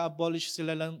 pag nag-abolish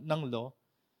sila lang ng law,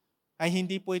 ay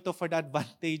hindi po ito for the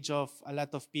advantage of a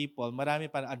lot of people. Marami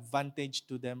pa advantage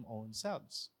to them own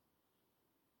selves.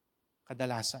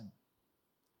 Kadalasan.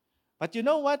 But you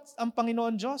know what? Ang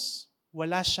Panginoon Diyos,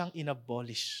 wala siyang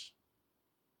inabolish.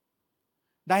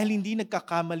 Dahil hindi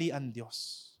nagkakamali ang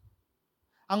Diyos.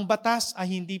 Ang batas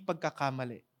ay hindi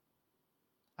pagkakamali.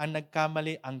 Ang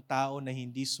nagkamali ang tao na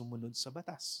hindi sumunod sa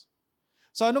batas.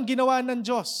 So anong ginawa ng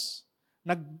Diyos?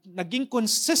 Naging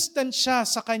consistent siya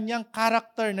sa kanyang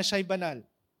character na siya'y banal.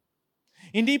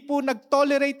 Hindi po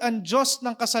nag-tolerate ang Diyos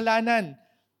ng kasalanan.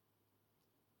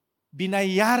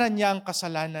 Binayaran niya ang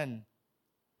kasalanan.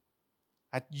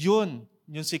 At yun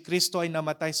si Kristo ay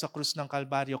namatay sa krus ng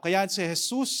Kalbaryo. Kaya si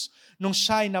Jesus, nung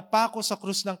siya ay napako sa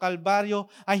krus ng Kalbaryo,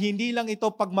 ay hindi lang ito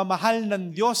pagmamahal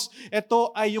ng Diyos,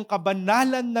 ito ay yung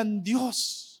kabanalan ng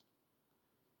Diyos.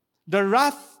 The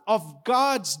wrath of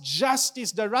God's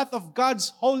justice, the wrath of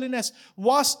God's holiness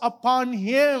was upon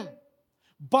Him.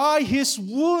 By His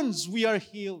wounds we are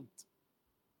healed.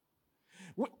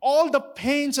 With all the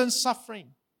pains and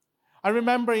suffering. I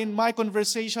remember in my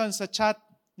conversation sa chat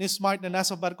ni Smart na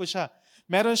nasa barko siya,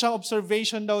 meron siyang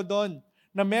observation daw doon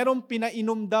na merong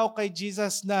pinainom daw kay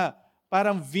Jesus na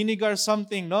parang vinegar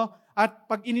something, no? At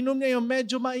pag ininom niya yung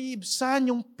medyo maiibsan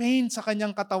yung pain sa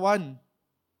kanyang katawan.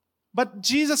 But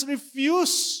Jesus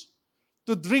refused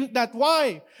to drink that.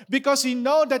 Why? Because He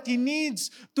know that He needs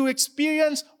to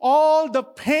experience all the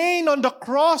pain on the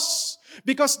cross.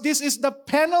 Because this is the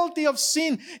penalty of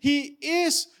sin. He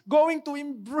is going to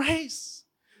embrace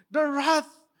the wrath,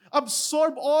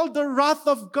 absorb all the wrath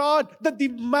of God, the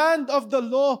demand of the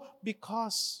law,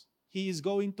 because He is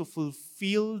going to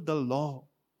fulfill the law.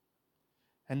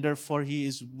 And therefore, He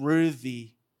is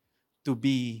worthy to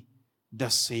be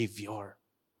the Savior.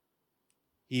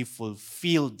 He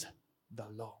fulfilled the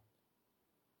law,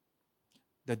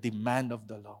 the demand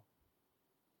of the law.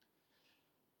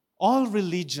 All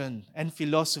religion and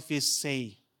philosophies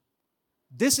say,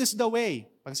 this is the way.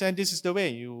 Pag sabi, this is the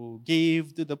way. You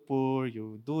give to the poor,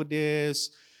 you do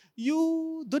this,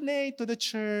 you donate to the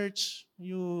church,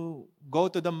 you go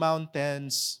to the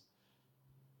mountains.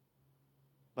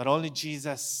 But only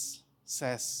Jesus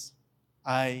says,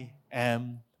 I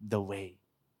am the way.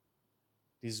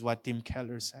 This is what Tim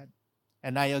Keller said.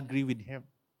 And I agree with him.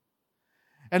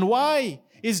 And why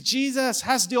is Jesus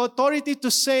has the authority to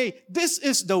say, this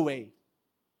is the way?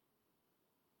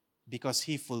 Because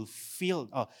He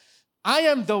fulfilled, I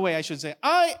am the way, I should say.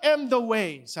 I am the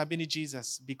way, sabi ni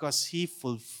Jesus, because He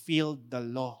fulfilled the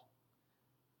law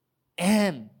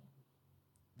and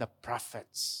the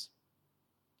prophets.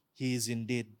 He is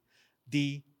indeed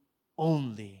the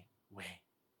only way.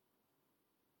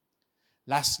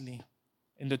 Lastly,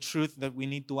 in the truth that we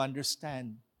need to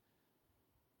understand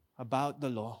about the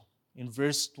law, in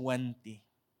verse 20,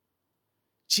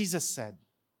 Jesus said,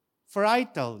 for I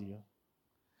tell you,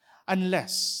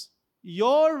 unless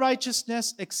your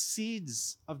righteousness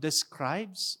exceeds of the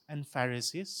scribes and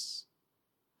Pharisees,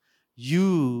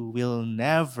 you will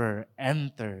never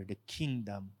enter the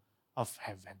kingdom of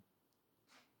heaven.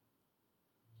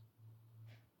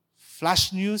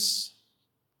 Flash news,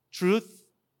 truth,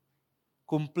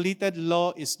 completed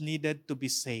law is needed to be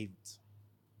saved.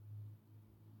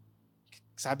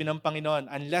 Sabi ng Panginoon,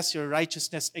 unless your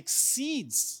righteousness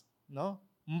exceeds,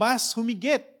 mas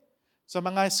humigit sa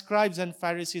mga scribes and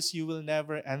Pharisees, you will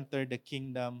never enter the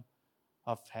kingdom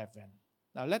of heaven.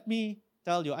 Now, let me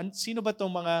tell you, sino ba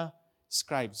itong mga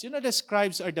scribes? You know, the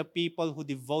scribes are the people who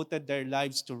devoted their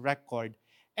lives to record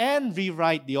and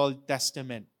rewrite the Old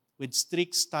Testament with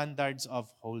strict standards of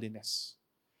holiness.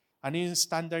 Ano yung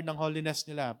standard ng holiness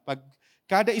nila? Pag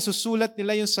kada isusulat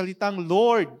nila yung salitang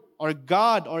Lord or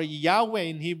God or Yahweh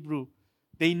in Hebrew,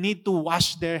 they need to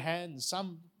wash their hands.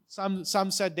 Some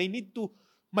said they need to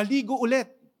maligo ulit.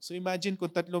 So imagine kung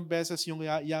 3 beses yung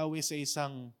Yahweh sa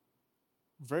isang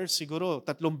verse, siguro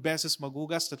 3 beses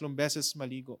magugas, 3 beses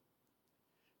maligo.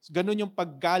 Ganun yung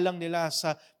paggalang nila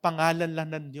sa pangalan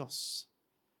lang ng Diyos.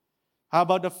 How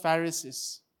about the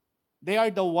Pharisees? They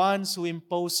are the ones who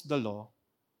imposed the law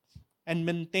and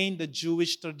maintain the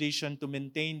Jewish tradition to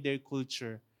maintain their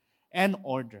culture and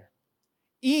order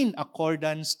in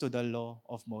accordance to the law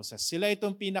of Moses. Sila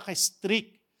itong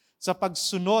pinaka-strict sa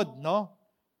pagsunod,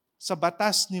 sa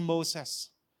batas ni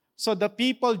Moses. So the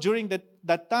people during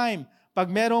that time, pag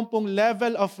meron pong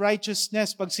level of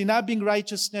righteousness, pag sinabing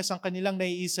righteousness, ang kanilang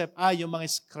naiisip, yung mga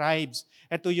scribes,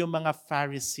 ito yung mga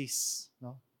Pharisees.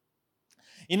 No?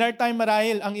 In our time,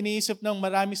 marahil, ang iniisip ng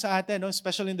marami sa atin, no,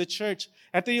 especially in the church,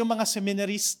 ito yung mga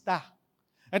seminarista.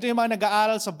 Ito yung mga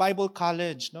nag-aaral sa Bible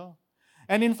College. No?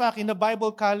 And in fact, in the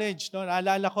Bible College, no,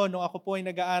 naalala ko nung ako po ay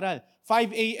nag-aaral,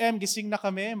 5 a.m. gising na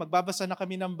kami, magbabasa na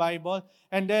kami ng Bible.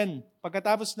 And then,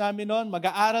 pagkatapos namin noon,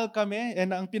 mag-aaral kami,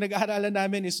 and ang pinag-aaralan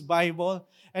namin is Bible.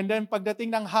 And then, pagdating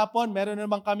ng hapon, meron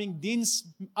naman kaming Dean's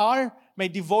Hour,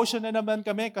 may devotion na naman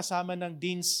kami kasama ng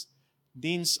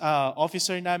Dean's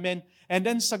officer namin. And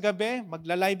then sa gabi,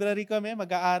 magla-library kami,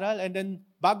 mag-aaral. And then,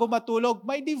 bago matulog,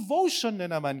 may devotion na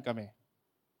naman kami.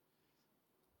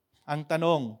 Ang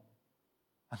tanong,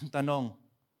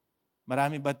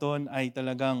 marami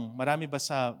ba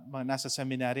sa mga nasa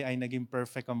seminary ay naging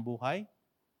perfect ang buhay?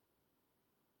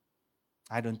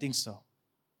 I don't think so.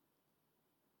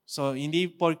 So, hindi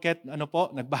porket,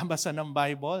 nagbabasa ng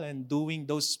Bible and doing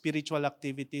those spiritual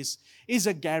activities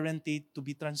is a guarantee to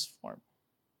be transformed.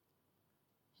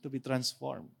 To be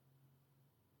transformed.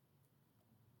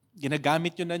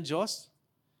 Ginagamit yun ng Diyos,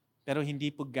 pero hindi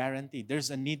po guarantee.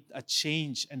 There's a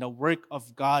change and a work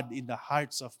of God in the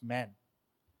hearts of men.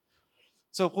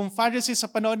 So kung Pharisees sa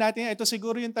panahon natin, ito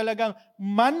siguro yung talagang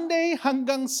Monday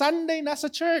hanggang Sunday nasa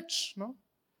church. No?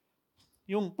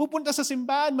 Yung pupunta sa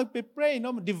simbahan, magpe-pray,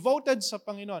 no? Devoted sa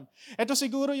Panginoon. Ito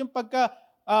siguro yung pagka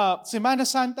Semana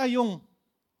Santa, yung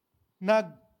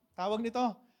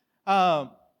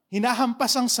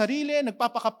hinahampas ang sarili,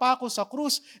 nagpapakapako sa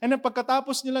krus, and then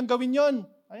pagkatapos nilang gawin yon,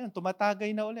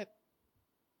 tumatagay na ulit.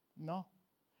 No.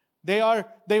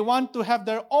 They want to have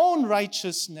their own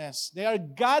righteousness. They are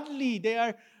godly. They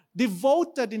are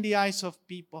devoted in the eyes of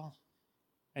people.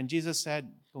 And Jesus said,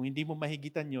 kung hindi mo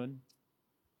mahigitan yun,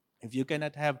 if you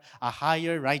cannot have a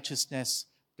higher righteousness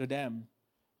to them,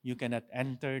 you cannot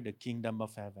enter the kingdom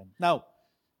of heaven. Now,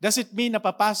 does it mean na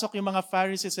papasok yung mga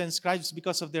Pharisees and scribes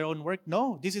because of their own work?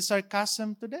 No, this is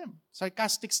sarcasm to them.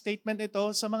 Sarcastic statement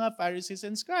ito sa mga Pharisees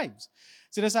and scribes.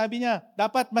 Sinasabi niya,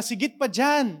 dapat masigit pa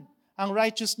dyan ang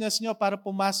righteousness nyo para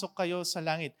pumasok kayo sa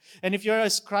langit. And if you're a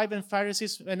scribe and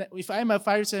Pharisees, and if I'm a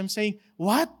Pharisee, I'm saying,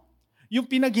 what? Yung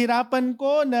pinaghirapan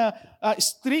ko na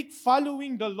strict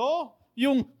following the law,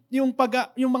 yung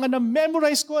mga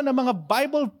na-memorize ko na mga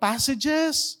Bible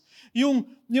passages, yung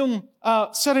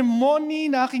ceremony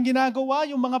na aking ginagawa,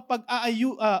 yung mga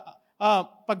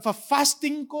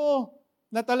pagfa-fasting ko,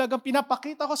 na talagang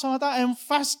pinapakita ko sa mata, I'm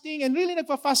fasting, and really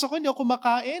nagpa-fast ako, hindi ako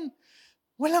kumakain.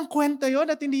 Walang kwenta yon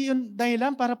at hindi yun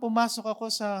dahilan para pumasok ako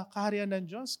sa kaharian ng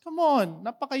Diyos. Come on,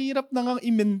 napakahirap na nga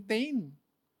i-maintain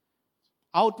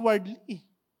outwardly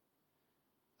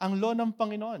ang law ng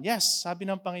Panginoon. Yes, sabi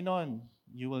ng Panginoon,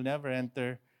 you will never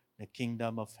enter the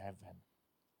kingdom of heaven.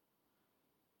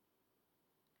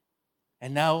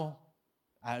 And now,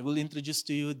 I will introduce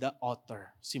to you the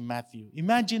author, si Matthew.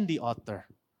 Imagine the author,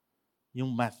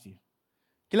 yung Matthew.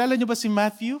 Kilala niyo ba si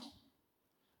Matthew?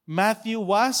 Matthew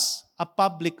was a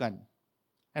publican.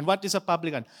 And what is a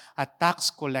publican? A tax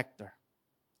collector.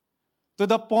 To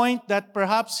the point that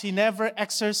perhaps he never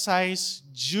exercised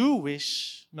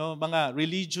Jewish, mga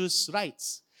religious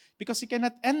rights because he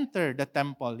cannot enter the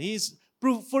temple. He is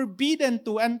forbidden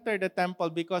to enter the temple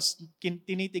because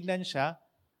tinitignan siya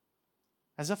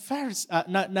as a Pharisee,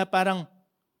 na parang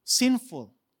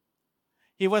sinful.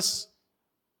 He was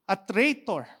a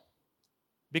traitor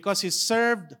because he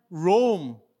served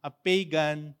Rome, a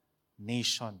pagan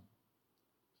nation.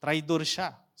 Traidor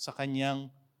siya sa kanyang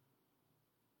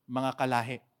mga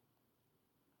kalahi.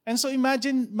 And so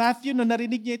imagine Matthew,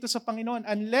 narinig niya ito sa Panginoon,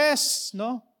 unless,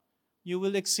 you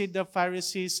will exceed the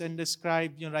Pharisees and the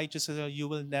scribe yung righteousness, you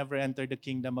will never enter the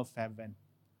kingdom of heaven.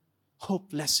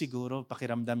 Hopeless siguro,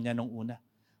 pakiramdam niya nung una.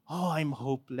 Oh, I'm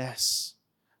hopeless.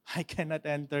 I cannot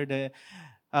enter the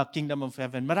kingdom of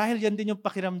heaven. Marahil yan din yung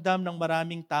pakiramdam ng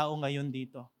maraming tao ngayon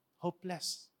dito.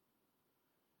 Hopeless.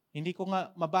 Hindi ko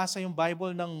nga mabasa yung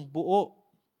Bible ng buo.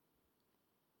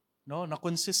 Na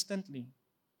consistently.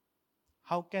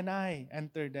 How can I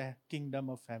enter the kingdom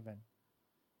of heaven?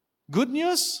 Good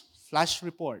news, flash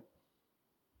report.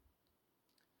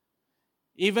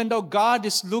 Even though God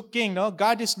is looking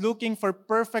for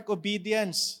perfect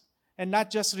obedience and not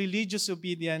just religious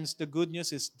obedience, the good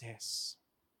news is this.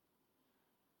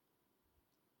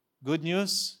 Good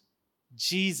news,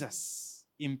 Jesus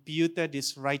imputed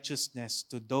His righteousness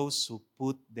to those who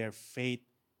put their faith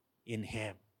in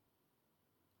Him.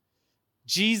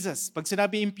 Jesus, pag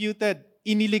sinabi imputed,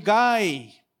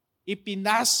 iniligay,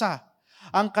 ipinasa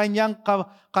ang kanyang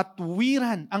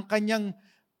katuwiran, ang kanyang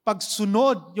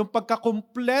pagsunod, yung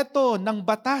pagkakumpleto ng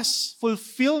batas,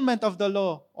 fulfillment of the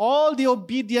law. All the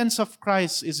obedience of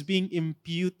Christ is being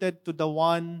imputed to the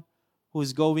one who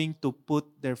is going to put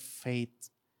their faith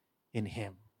in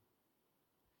Him.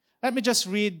 Let me just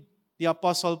read the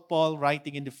Apostle Paul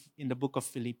writing in the book of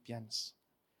Philippians.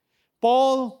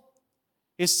 Paul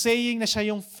is saying na siya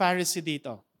yung Pharisee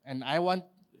dito. And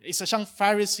isa siyang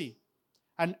Pharisee,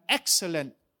 an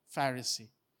excellent Pharisee.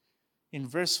 In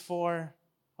verse 4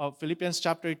 of Philippians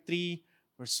chapter 3,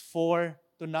 verse 4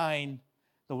 to 9,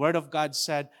 the Word of God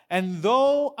said, "And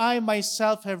though I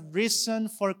myself have risen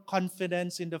for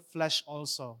confidence in the flesh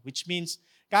also," which means,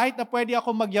 kahit na pwede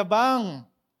ako magyabang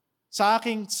sa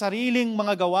aking sariling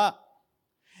mga gawa,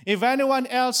 if anyone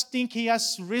else think he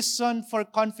has risen for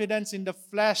confidence in the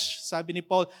flesh, sabi ni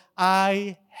Paul,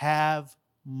 I have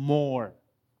more.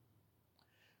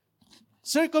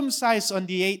 Circumcised on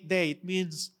the 8th day, it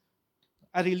means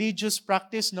a religious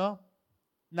practice, no?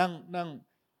 ng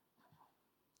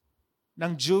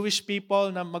Jewish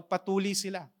people na magpatuli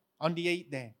sila on the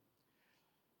 8th day.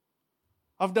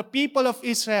 Of the people of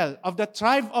Israel, of the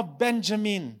tribe of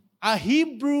Benjamin, a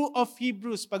Hebrew of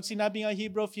Hebrews, pag sinabing a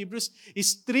Hebrew of Hebrews, is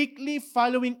strictly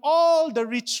following all the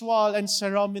ritual and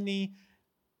ceremony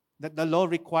that the law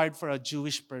required for a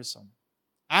Jewish person.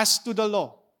 As to the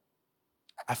law,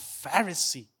 a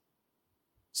Pharisee,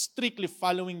 strictly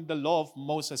following the law of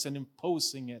Moses and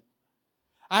imposing it.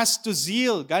 As to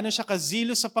zeal, gano'n siya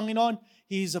kazilo sa Panginoon,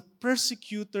 he is a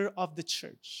persecutor of the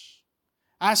church.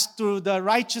 As to the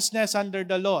righteousness under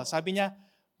the law, sabi niya,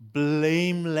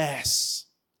 blameless.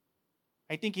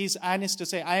 I think he's honest to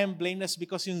say, I am blameless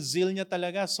because yung zeal niya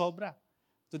talaga sobra.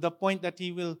 To the point that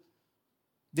he will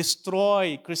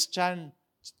destroy Christian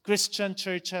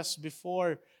churches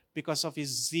before because of his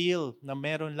zeal na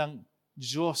meron lang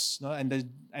Diyos, no?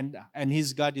 And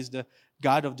his God is the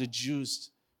God of the Jews,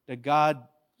 the God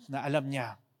na alam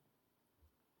niya.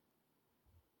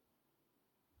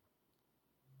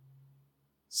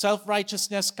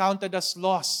 Self-righteousness counted as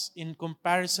loss in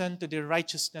comparison to the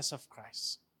righteousness of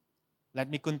Christ. Let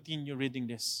me continue reading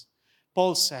this.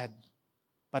 Paul said,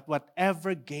 "But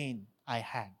whatever gain I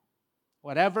had,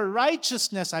 whatever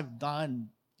righteousness I've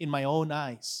done in my own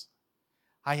eyes,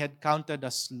 I had counted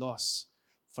as loss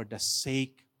for the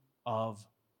sake of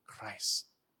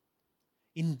Christ."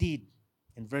 Indeed,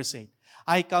 in verse 8,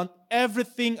 I count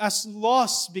everything as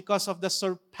loss because of the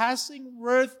surpassing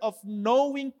worth of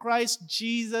knowing Christ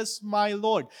Jesus my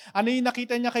Lord. Ano yung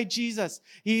nakita niya kay Jesus?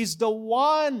 He is the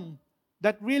one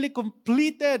that really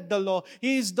completed the law.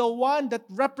 He is the one that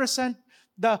represents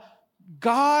the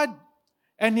God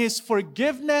and His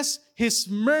forgiveness, His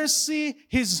mercy,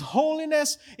 His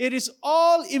holiness. It is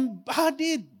all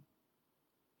embodied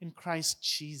in Christ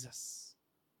Jesus.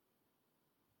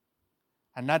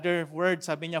 Another word,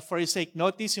 sabi niya, for His sake.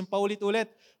 Notice yung paulit-ulit,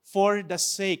 for the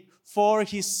sake, for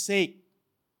His sake.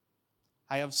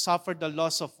 I have suffered the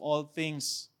loss of all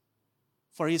things.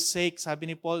 For His sake, sabi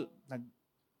ni Paul,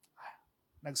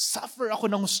 nag-suffer ako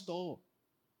ng gusto.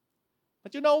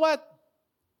 But you know what?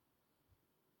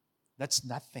 That's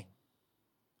nothing.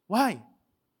 Why?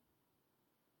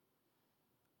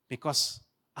 Because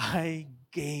I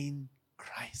gain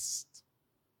Christ.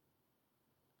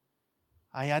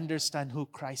 I understand who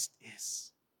Christ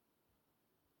is.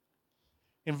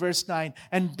 In verse 9,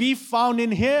 and be found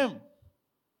in Him.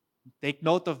 Take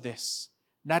note of this.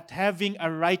 Not having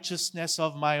a righteousness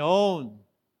of my own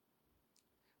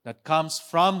that comes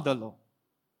from the law,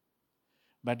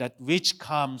 but that which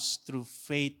comes through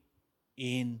faith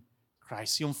in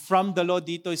Christ. Yung from the law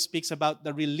dito speaks about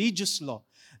the religious law.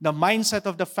 The mindset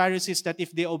of the Pharisees that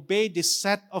if they obey this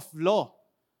set of law,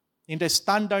 in the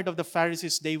standard of the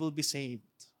Pharisees, they will be saved.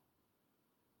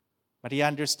 But he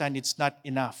understands it's not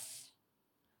enough.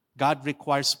 God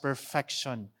requires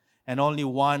perfection, and only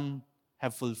one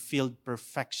have fulfilled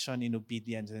perfection in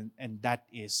obedience, and that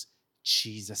is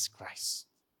Jesus Christ.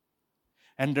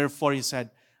 And therefore he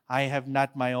said, I have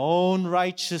not my own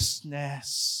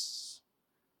righteousness,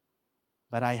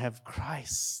 but I have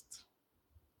Christ,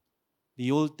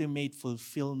 the ultimate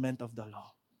fulfillment of the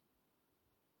law.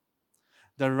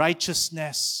 The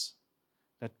righteousness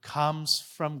that comes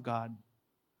from God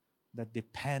that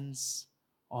depends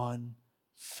on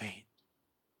faith.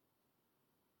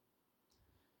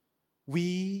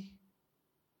 We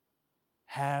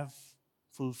have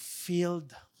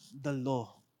fulfilled the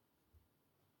law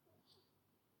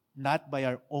not by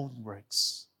our own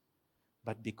works,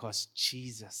 but because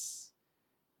Jesus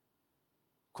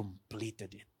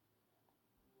completed it.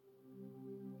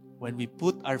 When we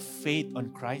put our faith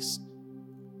on Christ,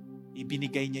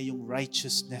 ibinigay niya yung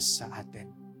righteousness sa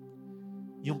atin.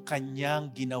 yung kanyang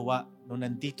ginawa nung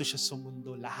nandito siya sa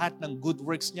mundo. Lahat ng good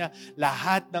works niya,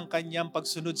 lahat ng kanyang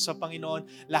pagsunod sa Panginoon,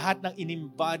 lahat ng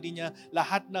inimbody niya,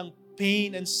 lahat ng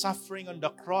pain and suffering on the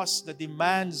cross, the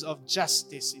demands of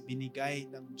justice, ibinigay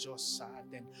ng Diyos sa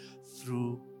atin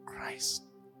through Christ.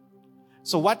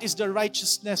 So what is the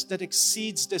righteousness that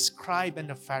exceeds the scribe and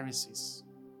the Pharisees?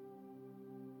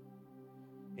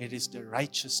 It is the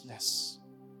righteousness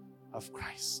of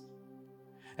Christ.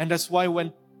 And that's why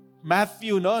when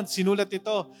Matthew, sinulat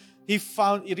ito, he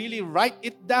really write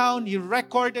it down, he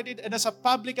recorded it, and as a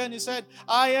publican, he said,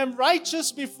 I am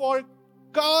righteous before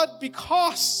God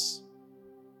because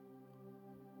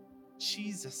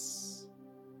Jesus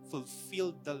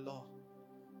fulfilled the law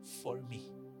for me.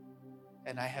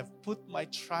 And I have put my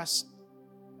trust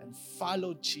and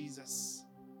followed Jesus.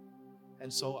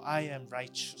 And so I am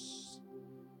righteous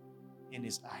in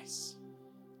His eyes.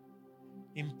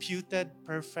 Imputed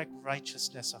perfect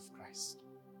righteousness of Christ.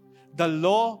 The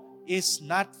law is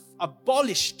not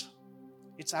abolished.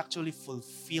 It's actually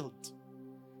fulfilled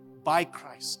by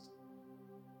Christ.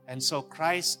 And so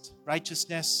Christ's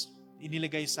righteousness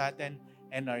inilagay sa atin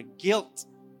and our guilt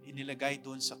inilagay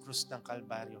doon sa krus ng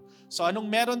Kalbaryo. So anong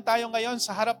meron tayo ngayon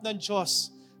sa harap ng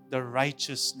Diyos? The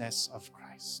righteousness of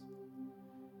Christ.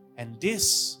 And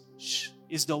this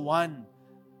is the one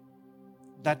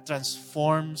that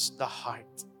transforms the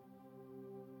heart.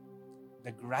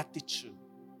 The gratitude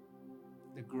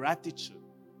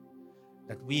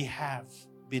that we have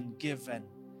been given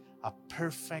a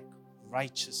perfect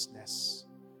righteousness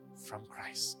from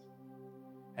Christ.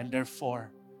 And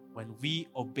therefore, when we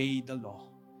obey the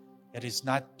law, it is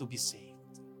not to be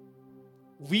saved.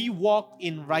 We walk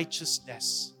in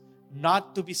righteousness,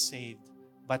 not to be saved,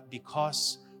 but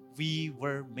because we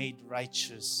were made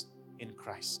righteous in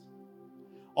Christ.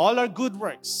 All our good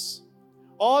works,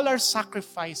 all our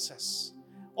sacrifices,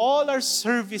 all our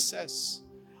services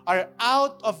are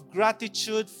out of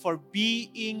gratitude for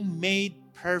being made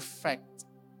perfect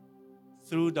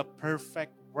through the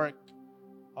perfect work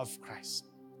of Christ.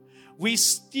 We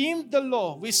esteem the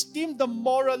law, we esteem the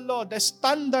moral law, the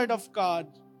standard of God.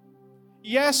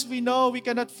 Yes, we know we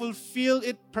cannot fulfill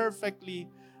it perfectly,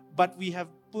 but we have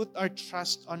put our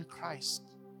trust on Christ.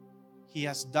 He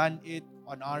has done it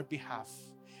on our behalf.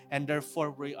 And therefore,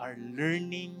 we are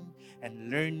learning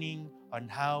on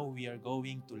how we are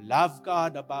going to love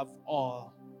God above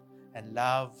all and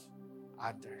love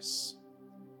others.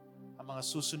 Ang mga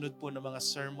susunod po na mga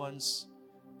sermons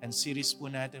and series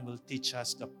po natin will teach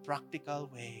us the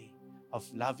practical way of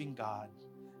loving God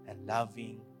and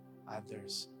loving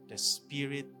others, the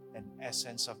spirit and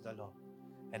essence of the law.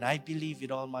 And I believe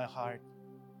with all my heart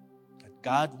that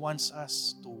God wants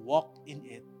us to walk in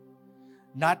it,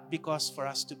 not because for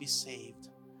us to be saved,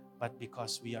 but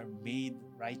because we are made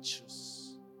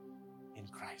righteous in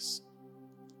Christ.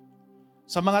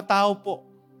 Sa mga tao po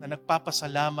na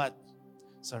nagpapasalamat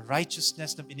sa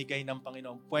righteousness na binigay ng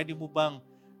Panginoon, pwede po bang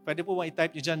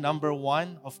i-type nyo dyan, number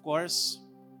 1, of course.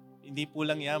 Hindi po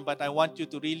lang yan, but I want you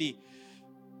to really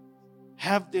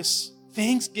have this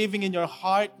thanksgiving in your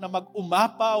heart na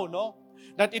mag-umapaw,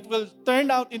 that it will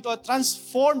turn out into a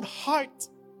transformed heart.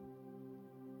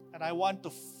 And I want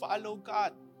to follow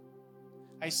God.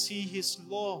 I see His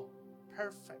law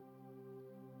perfect.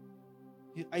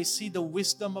 I see the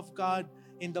wisdom of God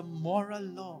in the moral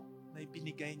law na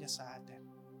ibinigay niya sa atin.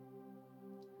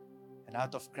 And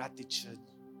out of gratitude,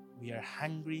 we are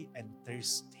hungry and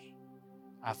thirsty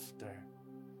after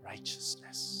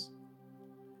righteousness.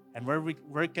 And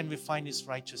where can we find His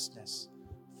righteousness?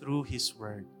 Through His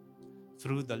word,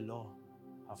 through the law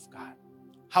of God.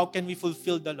 How can we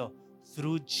fulfill the law?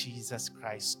 Through Jesus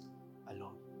Christ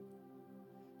alone.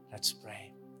 Let's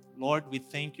pray. Lord, we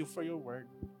thank You for Your word.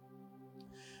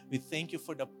 We thank You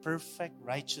for the perfect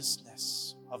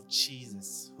righteousness of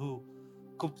Jesus who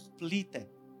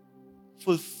completed,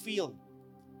 fulfilled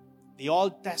the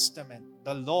Old Testament,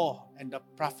 the law, and the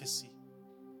prophecy.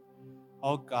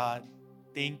 Oh God,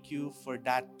 thank You for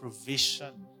that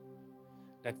provision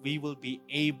that we will be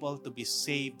able to be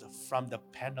saved from the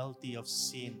penalty of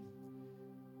sin,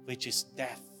 which is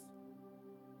death.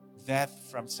 Death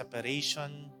from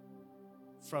separation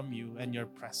from You and Your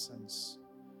presence.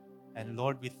 And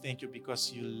Lord, we thank You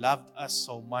because You loved us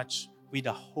so much with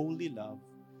a holy love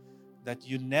that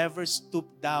You never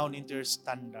stooped down into Your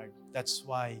standard. That's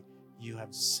why You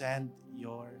have sent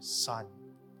Your Son.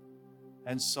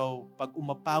 And so, pag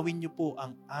umapawin Niyo po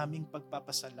ang aming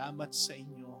pagpapasalamat sa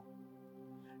Inyo,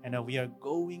 and we are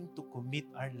going to commit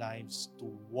our lives to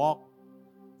walk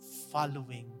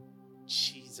following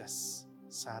Jesus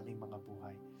sa aming mga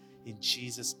buhay. In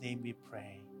Jesus' name we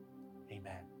pray.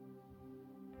 Amen.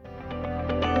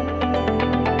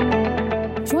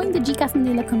 join the GCAF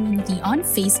Manila community on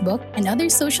Facebook and other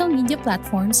social media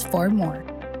platforms for more.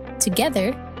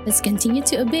 Together, let's continue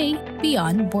to obey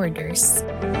beyond borders.